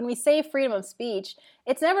when we say freedom of speech,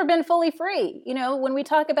 it's never been fully free. When we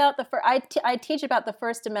talk about I teach about the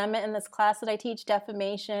First Amendment in this class that I teach,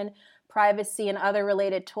 defamation, privacy, and other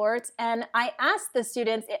related torts. And I ask the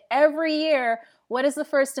students every year, what does the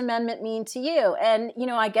First Amendment mean to you? And,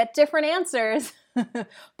 I get different answers.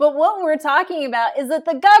 But what we're talking about is that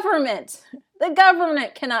the government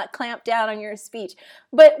cannot clamp down on your speech.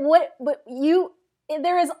 But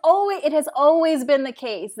it has always been the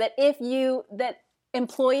case that that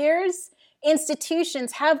employers,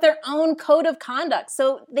 institutions have their own code of conduct,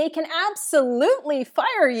 so they can absolutely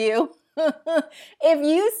fire you if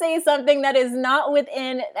you say something that is not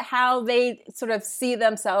within how they sort of see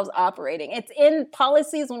themselves operating. It's in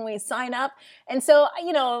policies when we sign up. And so,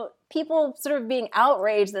 people sort of being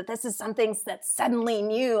outraged that this is something that's suddenly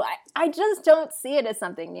new, I just don't see it as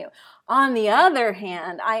something new. On the other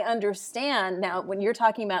hand, I understand now when you're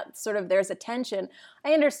talking about sort of there's a tension,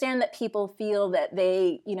 I understand that people feel that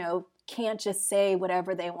they, can't just say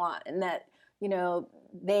whatever they want, and that,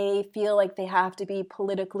 they feel like they have to be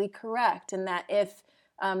politically correct, and that if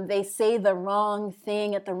they say the wrong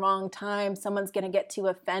thing at the wrong time, someone's going to get too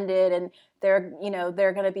offended and they're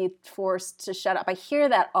going to be forced to shut up. I hear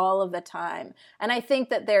that all of the time. And I think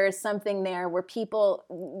that there is something there where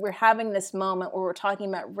we're having this moment where we're talking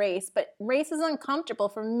about race, but race is uncomfortable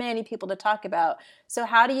for many people to talk about. So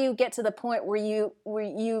how do you get to the point where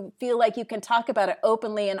you feel like you can talk about it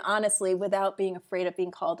openly and honestly without being afraid of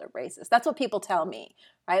being called a racist? That's what people tell me,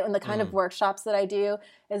 right? And the kind of workshops that I do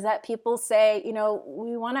is that people say,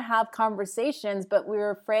 we want to have conversations, but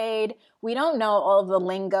we're afraid, we don't know all of the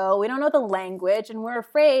lingo, we don't know the language, and we're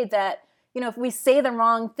afraid that, if we say the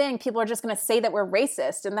wrong thing, people are just going to say that we're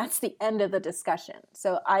racist, and that's the end of the discussion.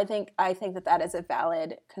 So I think that is a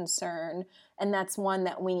valid concern, and that's one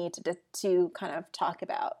that we need to kind of talk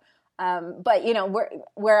about. But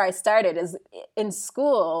where I started is in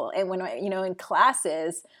school, and when in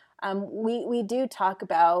classes, we do talk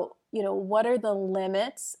about what are the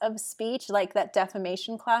limits of speech, like that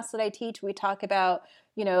defamation class that I teach. We talk about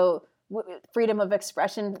freedom of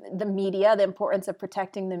expression, the media, the importance of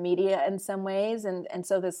protecting the media in some ways, and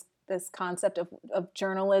so this concept of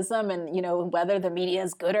journalism and whether the media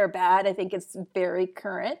is good or bad, I think it's very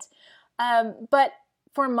current. But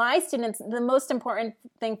for my students, the most important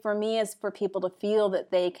thing for me is for people to feel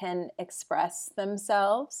that they can express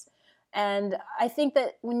themselves. And I think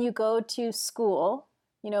that when you go to school,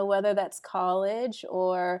 whether that's college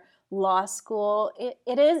or law school,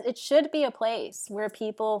 it should be a place where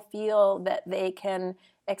people feel that they can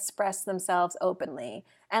express themselves openly.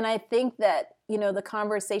 And I think that, the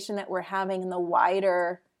conversation that we're having in the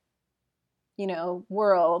wider,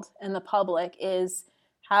 world and the public is,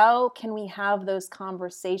 how can we have those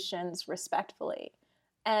conversations respectfully?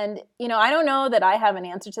 And, I don't know that I have an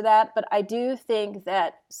answer to that, but I do think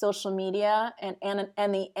that social media and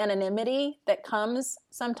the anonymity that comes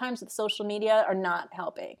sometimes with social media are not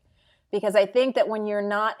helping. Because I think that when you're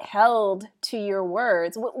not held to your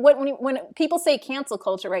words, when people say cancel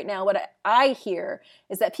culture right now, what I hear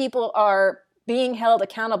is that people are being held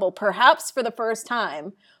accountable, perhaps for the first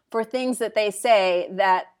time, for things that they say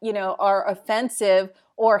that, are offensive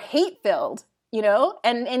or hate-filled.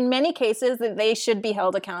 And in many cases that they should be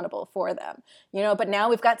held accountable for them, but now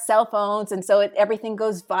we've got cell phones, and so everything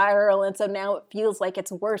goes viral, and so now it feels like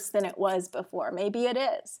it's worse than it was before. Maybe it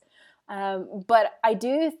is. But I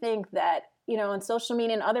do think that, in social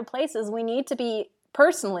media and other places, we need to be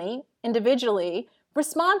personally, individually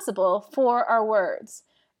responsible for our words.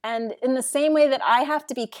 And in the same way that I have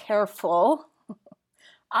to be careful,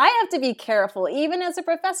 even as a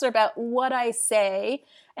professor, about what I say,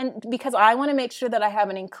 and because I want to make sure that I have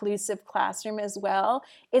an inclusive classroom as well.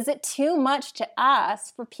 Is it too much to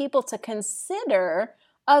ask for people to consider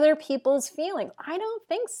other people's feelings? I don't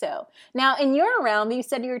think so. Now, in your realm, you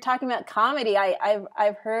said you were talking about comedy.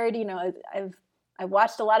 I've heard, I've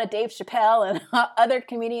watched a lot of Dave Chappelle and other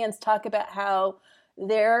comedians talk about how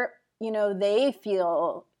they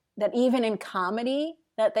feel that even in comedy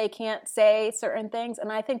that they can't say certain things,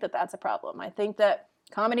 and I think that that's a problem. I think that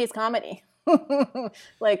comedy is comedy.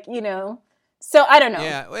 So I don't know.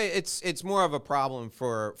 Yeah, it's more of a problem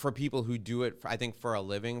for people who do it, I think, for a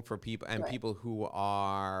living, for people and Right. people who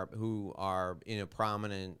are in a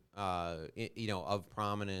prominent of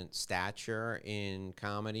prominent stature in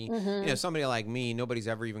comedy. Mm-hmm. Somebody like me, nobody's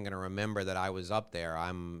ever even going to remember that I was up there.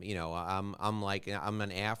 I'm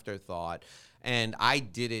an afterthought. And I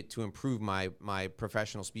did it to improve my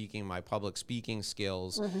professional speaking, my public speaking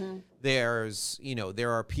skills. Mm-hmm.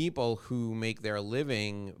 There are people who make their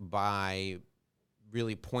living by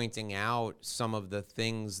really pointing out some of the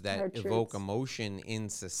things that evoke emotion in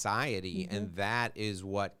society. Mm-hmm. And that is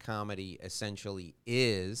what comedy essentially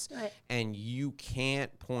is. Right. And you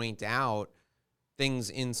can't point out things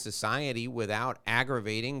in society without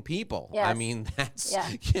aggravating people. Yes. I mean, that's,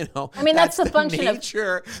 that's the function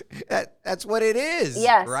nature. That's what it is.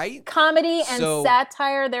 Yes. Right. Comedy and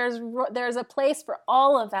satire, there's a place for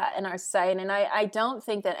all of that in our society. And I don't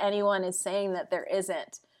think that anyone is saying that there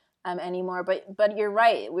isn't anymore, but you're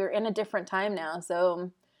right. We're in a different time now.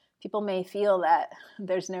 So people may feel that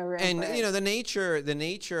there's no room and for it. the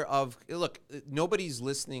nature of, look, nobody's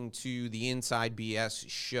listening to the Inside BS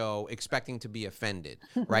show expecting to be offended,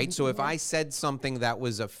 right? So if I said something that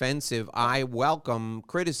was offensive, I welcome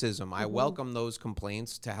criticism. I welcome those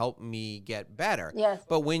complaints to help me get better. Yes.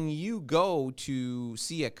 But when you go to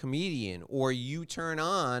see a comedian or you turn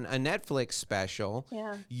on a Netflix special,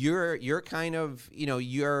 you're kind of,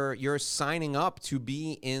 you're signing up to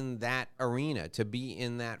be in that arena, to be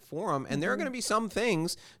in that forum. And there are going to be some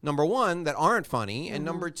things, number one, that aren't funny. And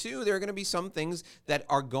number two, there are going to be some things that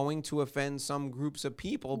are going to offend some groups of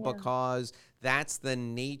people because that's the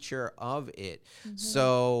nature of it.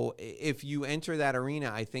 So if you enter that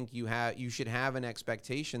arena, I think you should have an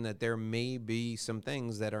expectation that there may be some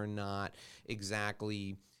things that are not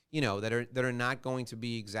exactly, that are not going to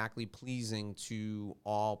be exactly pleasing to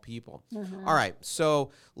all people. All right,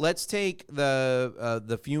 so let's take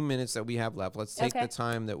the few minutes that we have left. Let's take the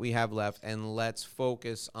time that we have left, and let's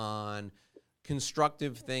focus on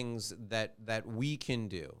constructive things that we can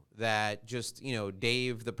do, that just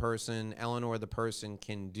Dave the person, Eleanor the person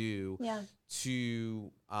can do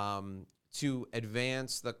to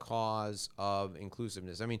advance the cause of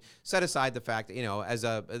inclusiveness. I mean, set aside the fact that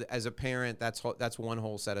as a parent, that's one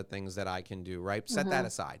whole set of things that I can do, right? Set that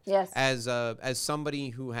aside. Yes. As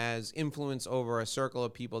somebody who has influence over a circle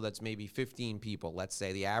of people that's maybe 15 people, let's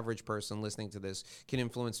say the average person listening to this can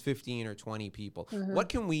influence 15 or 20 people. What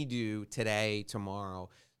can we do today, tomorrow,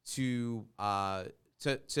 to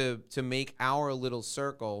make our little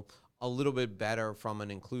circle a little bit better from an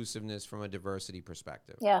inclusiveness, from a diversity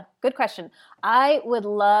perspective? Yeah, good question. I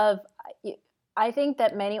think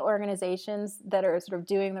that many organizations that are sort of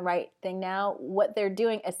doing the right thing now, what they're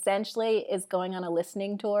doing essentially is going on a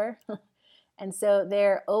listening tour. And so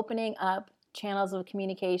they're opening up channels of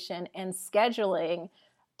communication and scheduling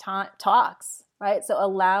talks, right? So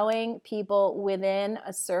allowing people within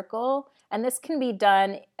a circle, and this can be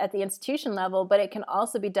done at the institution level, but it can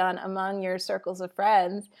also be done among your circles of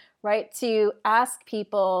friends, right? To ask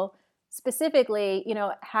people specifically,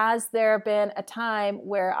 has there been a time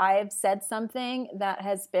where I have said something that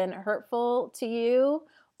has been hurtful to you?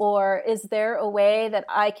 Or is there a way that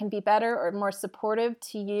I can be better or more supportive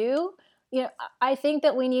to you? I think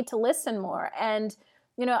that we need to listen more. And,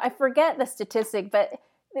 I forget the statistic, but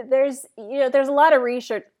there's a lot of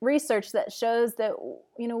research that shows that,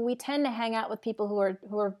 we tend to hang out with people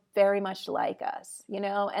who are very much like us,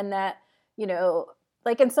 and that,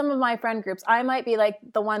 like in some of my friend groups, I might be like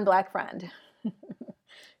the one black friend.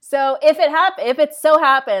 So if it so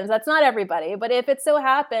happens, that's not everybody, but if it so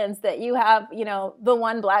happens that you have, the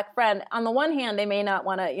one black friend, on the one hand, they may not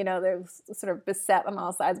want to, they're sort of beset on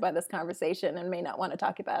all sides by this conversation and may not want to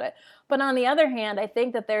talk about it. But on the other hand, I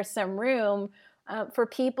think that there's some room for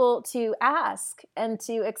people to ask and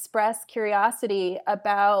to express curiosity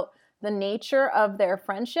about the nature of their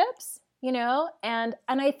friendships, and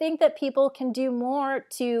I think that people can do more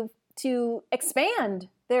to expand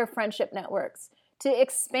their friendship networks, to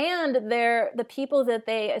expand the people that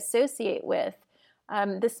they associate with.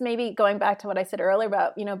 This may be going back to what I said earlier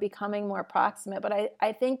about, becoming more proximate, but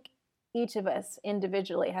I think each of us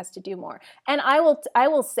individually has to do more. And I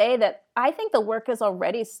will say that I think the work has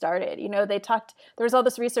already started. There was all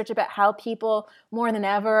this research about how people more than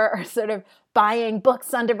ever are sort of buying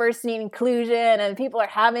books on diversity and inclusion, and people are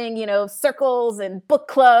having, circles and book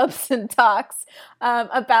clubs and talks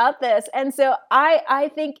about this. And so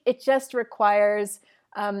I think it just requires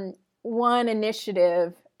one,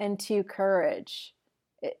 initiative, and two, courage.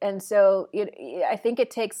 And so I think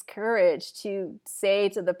it takes courage to say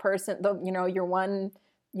to the person, your one,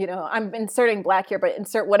 I'm inserting black here, but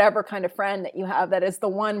insert whatever kind of friend that you have that is the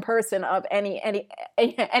one person of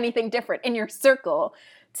anything different in your circle,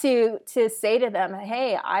 to say to them,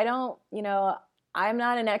 hey, I'm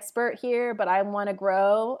not an expert here, but I want to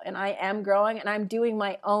grow, and I am growing, and I'm doing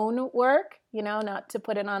my own work, not to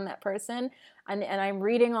put it on that person. And I'm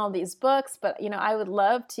reading all these books, but, I would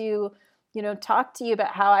love to talk to you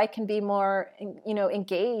about how I can be more,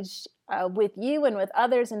 engaged with you and with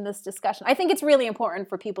others in this discussion. I think it's really important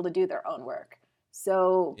for people to do their own work.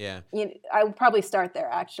 So I would probably start there,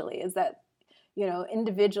 actually, is that,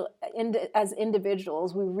 as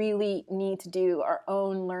individuals, we really need to do our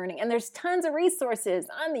own learning. And there's tons of resources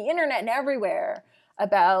on the internet and everywhere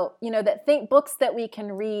about, books that we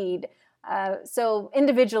can read. So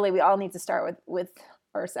individually, we all need to start with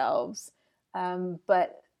ourselves.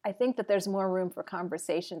 But I think that there's more room for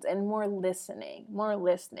conversations and more listening.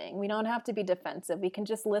 We don't have to be defensive. We can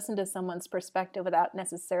just listen to someone's perspective without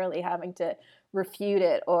necessarily having to refute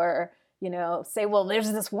it or, say, well,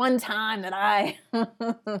 there's this one time that I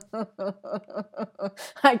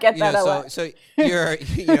get that a lot. So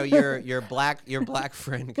your black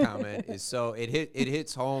friend comment is so it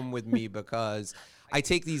hits home with me, because I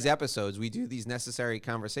take these episodes, we do these necessary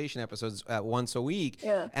conversation episodes once a week,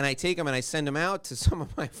 and I take them and I send them out to some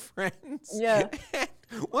of my friends. Yeah.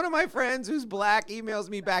 One of my friends who's black emails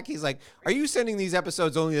me back. He's like, "Are you sending these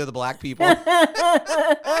episodes only to the black people?"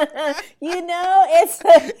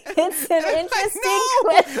 It's an interesting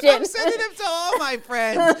question. I'm sending them to all my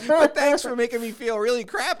friends, but thanks for making me feel really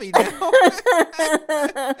crappy now.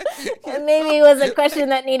 And maybe it was a question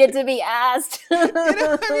that needed to be asked.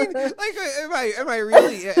 I mean, like,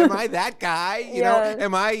 am I that guy? You know,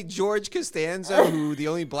 am I George Costanza, who the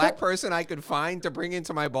only black person I could find to bring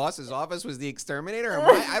into my boss's office was the exterminator?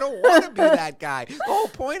 I don't want to be that guy. The whole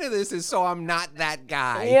point of this is so I'm not that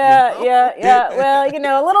guy. Yeah. Well,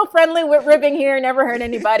 a little friendly ribbing here never hurt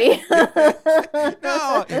anybody.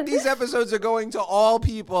 No, these episodes are going to all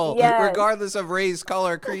people, regardless of race,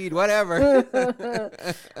 color, creed, whatever.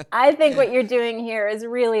 I think what you're doing here is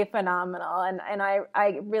really phenomenal, and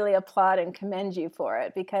I really applaud and commend you for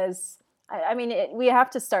it, because I mean, we have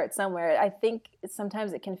to start somewhere. I think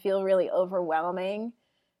sometimes it can feel really overwhelming,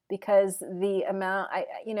 because the amount,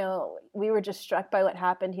 we were just struck by what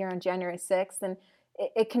happened here on January 6th, and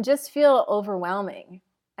it can just feel overwhelming.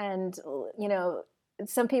 And,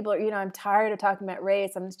 some people are, I'm tired of talking about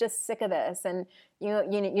race. I'm just sick of this. And you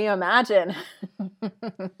imagine.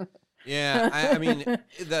 Yeah, I mean,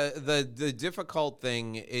 the difficult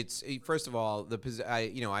thing, it's, first of all,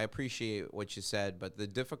 I appreciate what you said, but the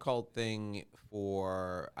difficult thing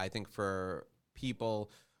I think for people,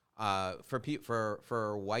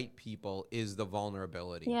 for white people, is the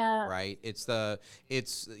vulnerability. Yeah. Right.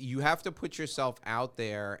 You have to put yourself out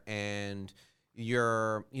there, and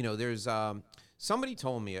there's somebody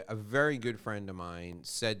told me, a very good friend of mine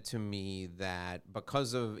said to me that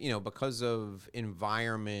because of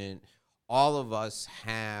environment, all of us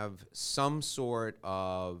have some sort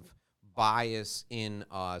of bias in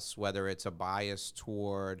us, whether it's a bias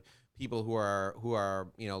toward people who are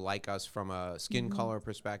like us from a skin color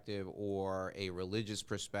perspective, or a religious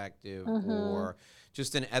perspective, or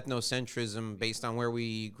just an ethnocentrism based on where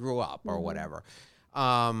we grew up or whatever.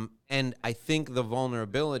 And I think the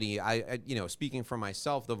vulnerability, speaking for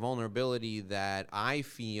myself, the vulnerability that I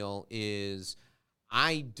feel is,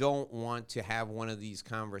 I don't want to have one of these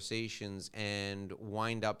conversations and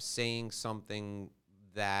wind up saying something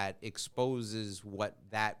that exposes what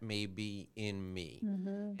that may be in me.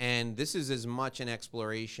 And this is as much an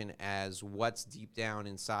exploration as what's deep down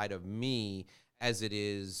inside of me as it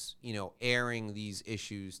is, airing these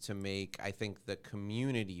issues to make, I think, the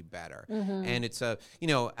community better. And it's I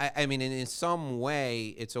mean, in some way,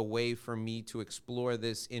 it's a way for me to explore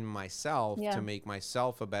this in myself, to make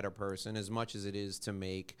myself a better person, as much as it is to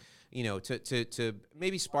make, to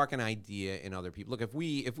maybe spark an idea in other people. Look, if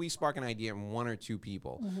we spark an idea in one or two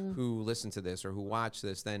people who listen to this or who watch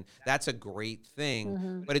this, then that's a great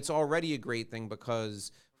thing. But it's already a great thing,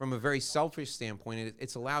 because from a very selfish standpoint,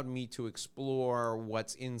 it's allowed me to explore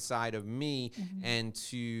what's inside of me, and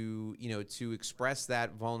to express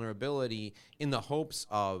that vulnerability in the hopes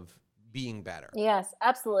of being better. Yes,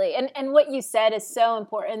 absolutely. And what you said is so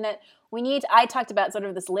important, that I talked about sort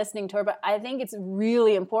of this listening tour, but I think it's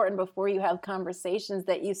really important before you have conversations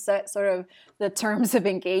that you set sort of the terms of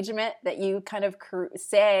engagement, that you kind of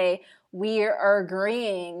say, we are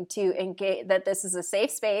agreeing to engage, that this is a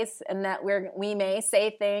safe space, and that we may say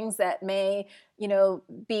things that may,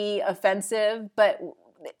 be offensive, but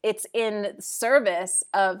it's in service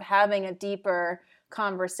of having a deeper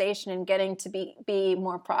conversation and getting to be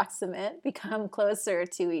more proximate, become closer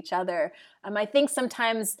to each other. I think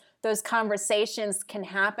sometimes those conversations can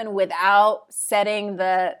happen without setting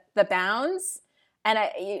the bounds.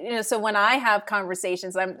 And so when I have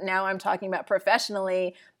conversations, I'm talking about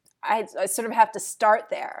professionally, I sort of have to start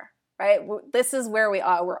there, right? This is where we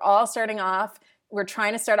are. We're all starting off. We're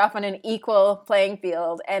trying to start off on an equal playing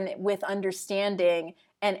field, and with understanding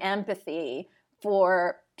and empathy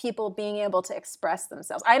for people being able to express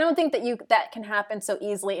themselves. I don't think that can happen so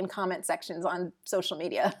easily in comment sections on social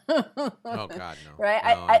media. Oh God, no. Right?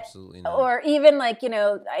 No, absolutely not. Or even I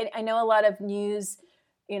know a lot of news,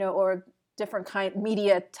 or different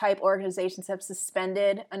media type organizations have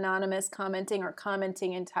suspended anonymous commenting or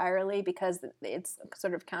commenting entirely, because it's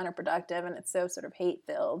sort of counterproductive and it's so sort of hate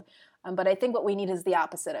filled. But I think what we need is the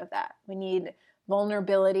opposite of that. We need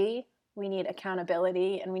vulnerability, we need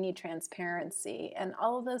accountability, and we need transparency. And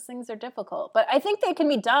all of those things are difficult, but I think they can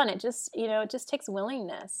be done. It just takes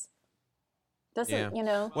willingness.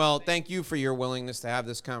 Well, thank you for your willingness to have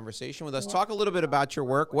this conversation with us. Talk a little bit about your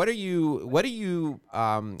work. What do you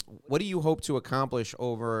hope to accomplish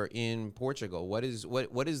over in Portugal? What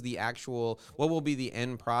will be the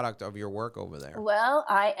end product of your work over there? Well,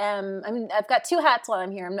 I've got two hats while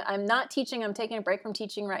I'm here. I'm not teaching. I'm taking a break from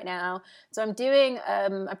teaching right now. So I'm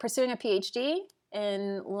pursuing a PhD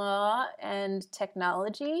in law and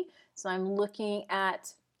technology. So I'm looking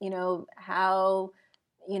at, how,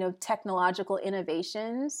 technological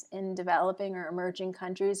innovations in developing or emerging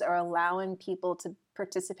countries are allowing people to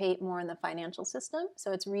participate more in the financial system.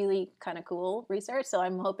 So it's really kind of cool research. So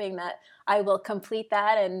I'm hoping that I will complete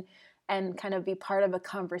that and kind of be part of a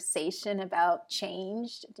conversation about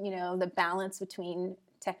change, the balance between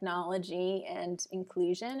technology and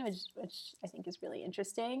inclusion, which I think is really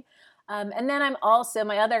interesting. And then I'm also,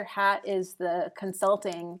 my other hat is the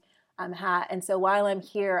consulting hat. And so while I'm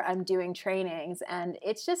here, I'm doing trainings, and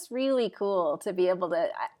it's just really cool to be able to,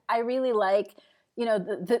 I really like,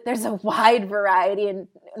 there's a wide variety in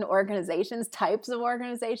organizations, types of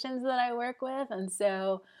organizations that I work with. And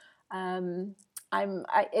so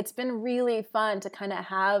it's been really fun to kind of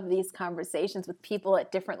have these conversations with people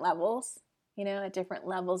at different levels, at different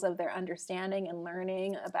levels of their understanding and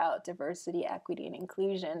learning about diversity, equity, and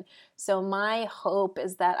inclusion. So my hope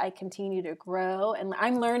is that I continue to grow, and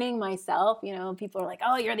I'm learning myself. People are like,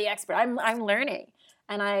 "Oh, you're the expert." I'm learning,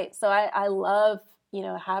 and I love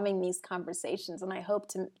having these conversations, and I hope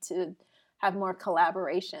to have more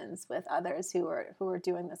collaborations with others who are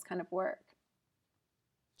doing this kind of work.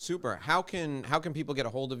 Super. How can people get a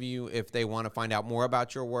hold of you if they want to find out more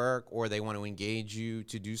about your work, or they want to engage you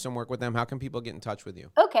to do some work with them? How can people get in touch with you?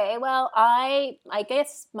 Okay, well, I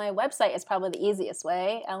guess my website is probably the easiest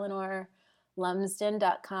way,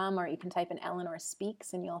 eleanorlumsden.com, or you can type in Eleanor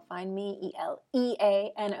Speaks and you'll find me,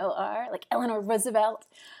 Eleanor, like Eleanor Roosevelt,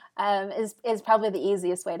 is probably the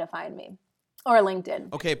easiest way to find me, or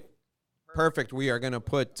LinkedIn. Okay. Perfect. We are going to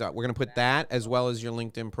put that as well as your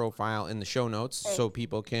LinkedIn profile in the show notes, so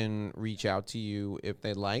people can reach out to you if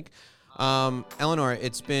they'd like. Eleanor,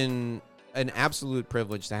 it's been an absolute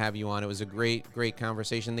privilege to have you on. It was a great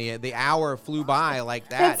conversation. The hour flew by like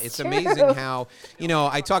that. It's amazing how,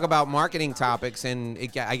 I talk about marketing topics and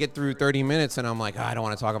I get through 30 minutes and I'm like, I don't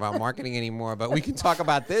want to talk about marketing anymore, but we can talk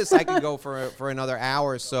about this. I could go for another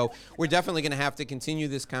hour. So we're definitely going to have to continue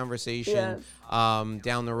this conversation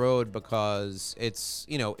down the road, because it's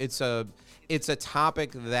a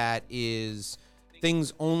topic that is,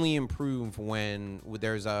 things only improve when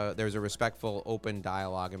there's a respectful, open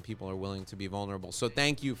dialogue and people are willing to be vulnerable. So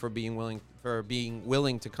thank you for being willing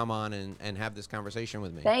to come on and have this conversation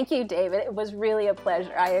with me. Thank you, David. It was really a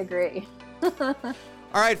pleasure. I agree.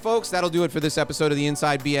 All right, folks, that'll do it for this episode of the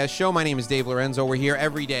Inside BS Show. My name is Dave Lorenzo. We're here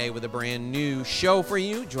every day with a brand new show for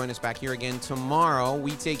you. Join us back here again tomorrow.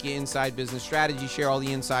 We take you inside business strategy, share all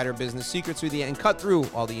the insider business secrets with you, and cut through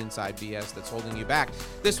all the inside BS that's holding you back.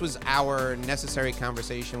 This was our necessary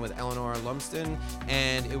conversation with Eleanor Lumsden,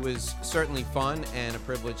 and it was certainly fun and a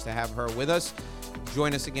privilege to have her with us.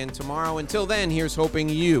 Join us again tomorrow. Until then, here's hoping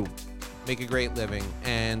you make a great living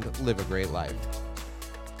and live a great life.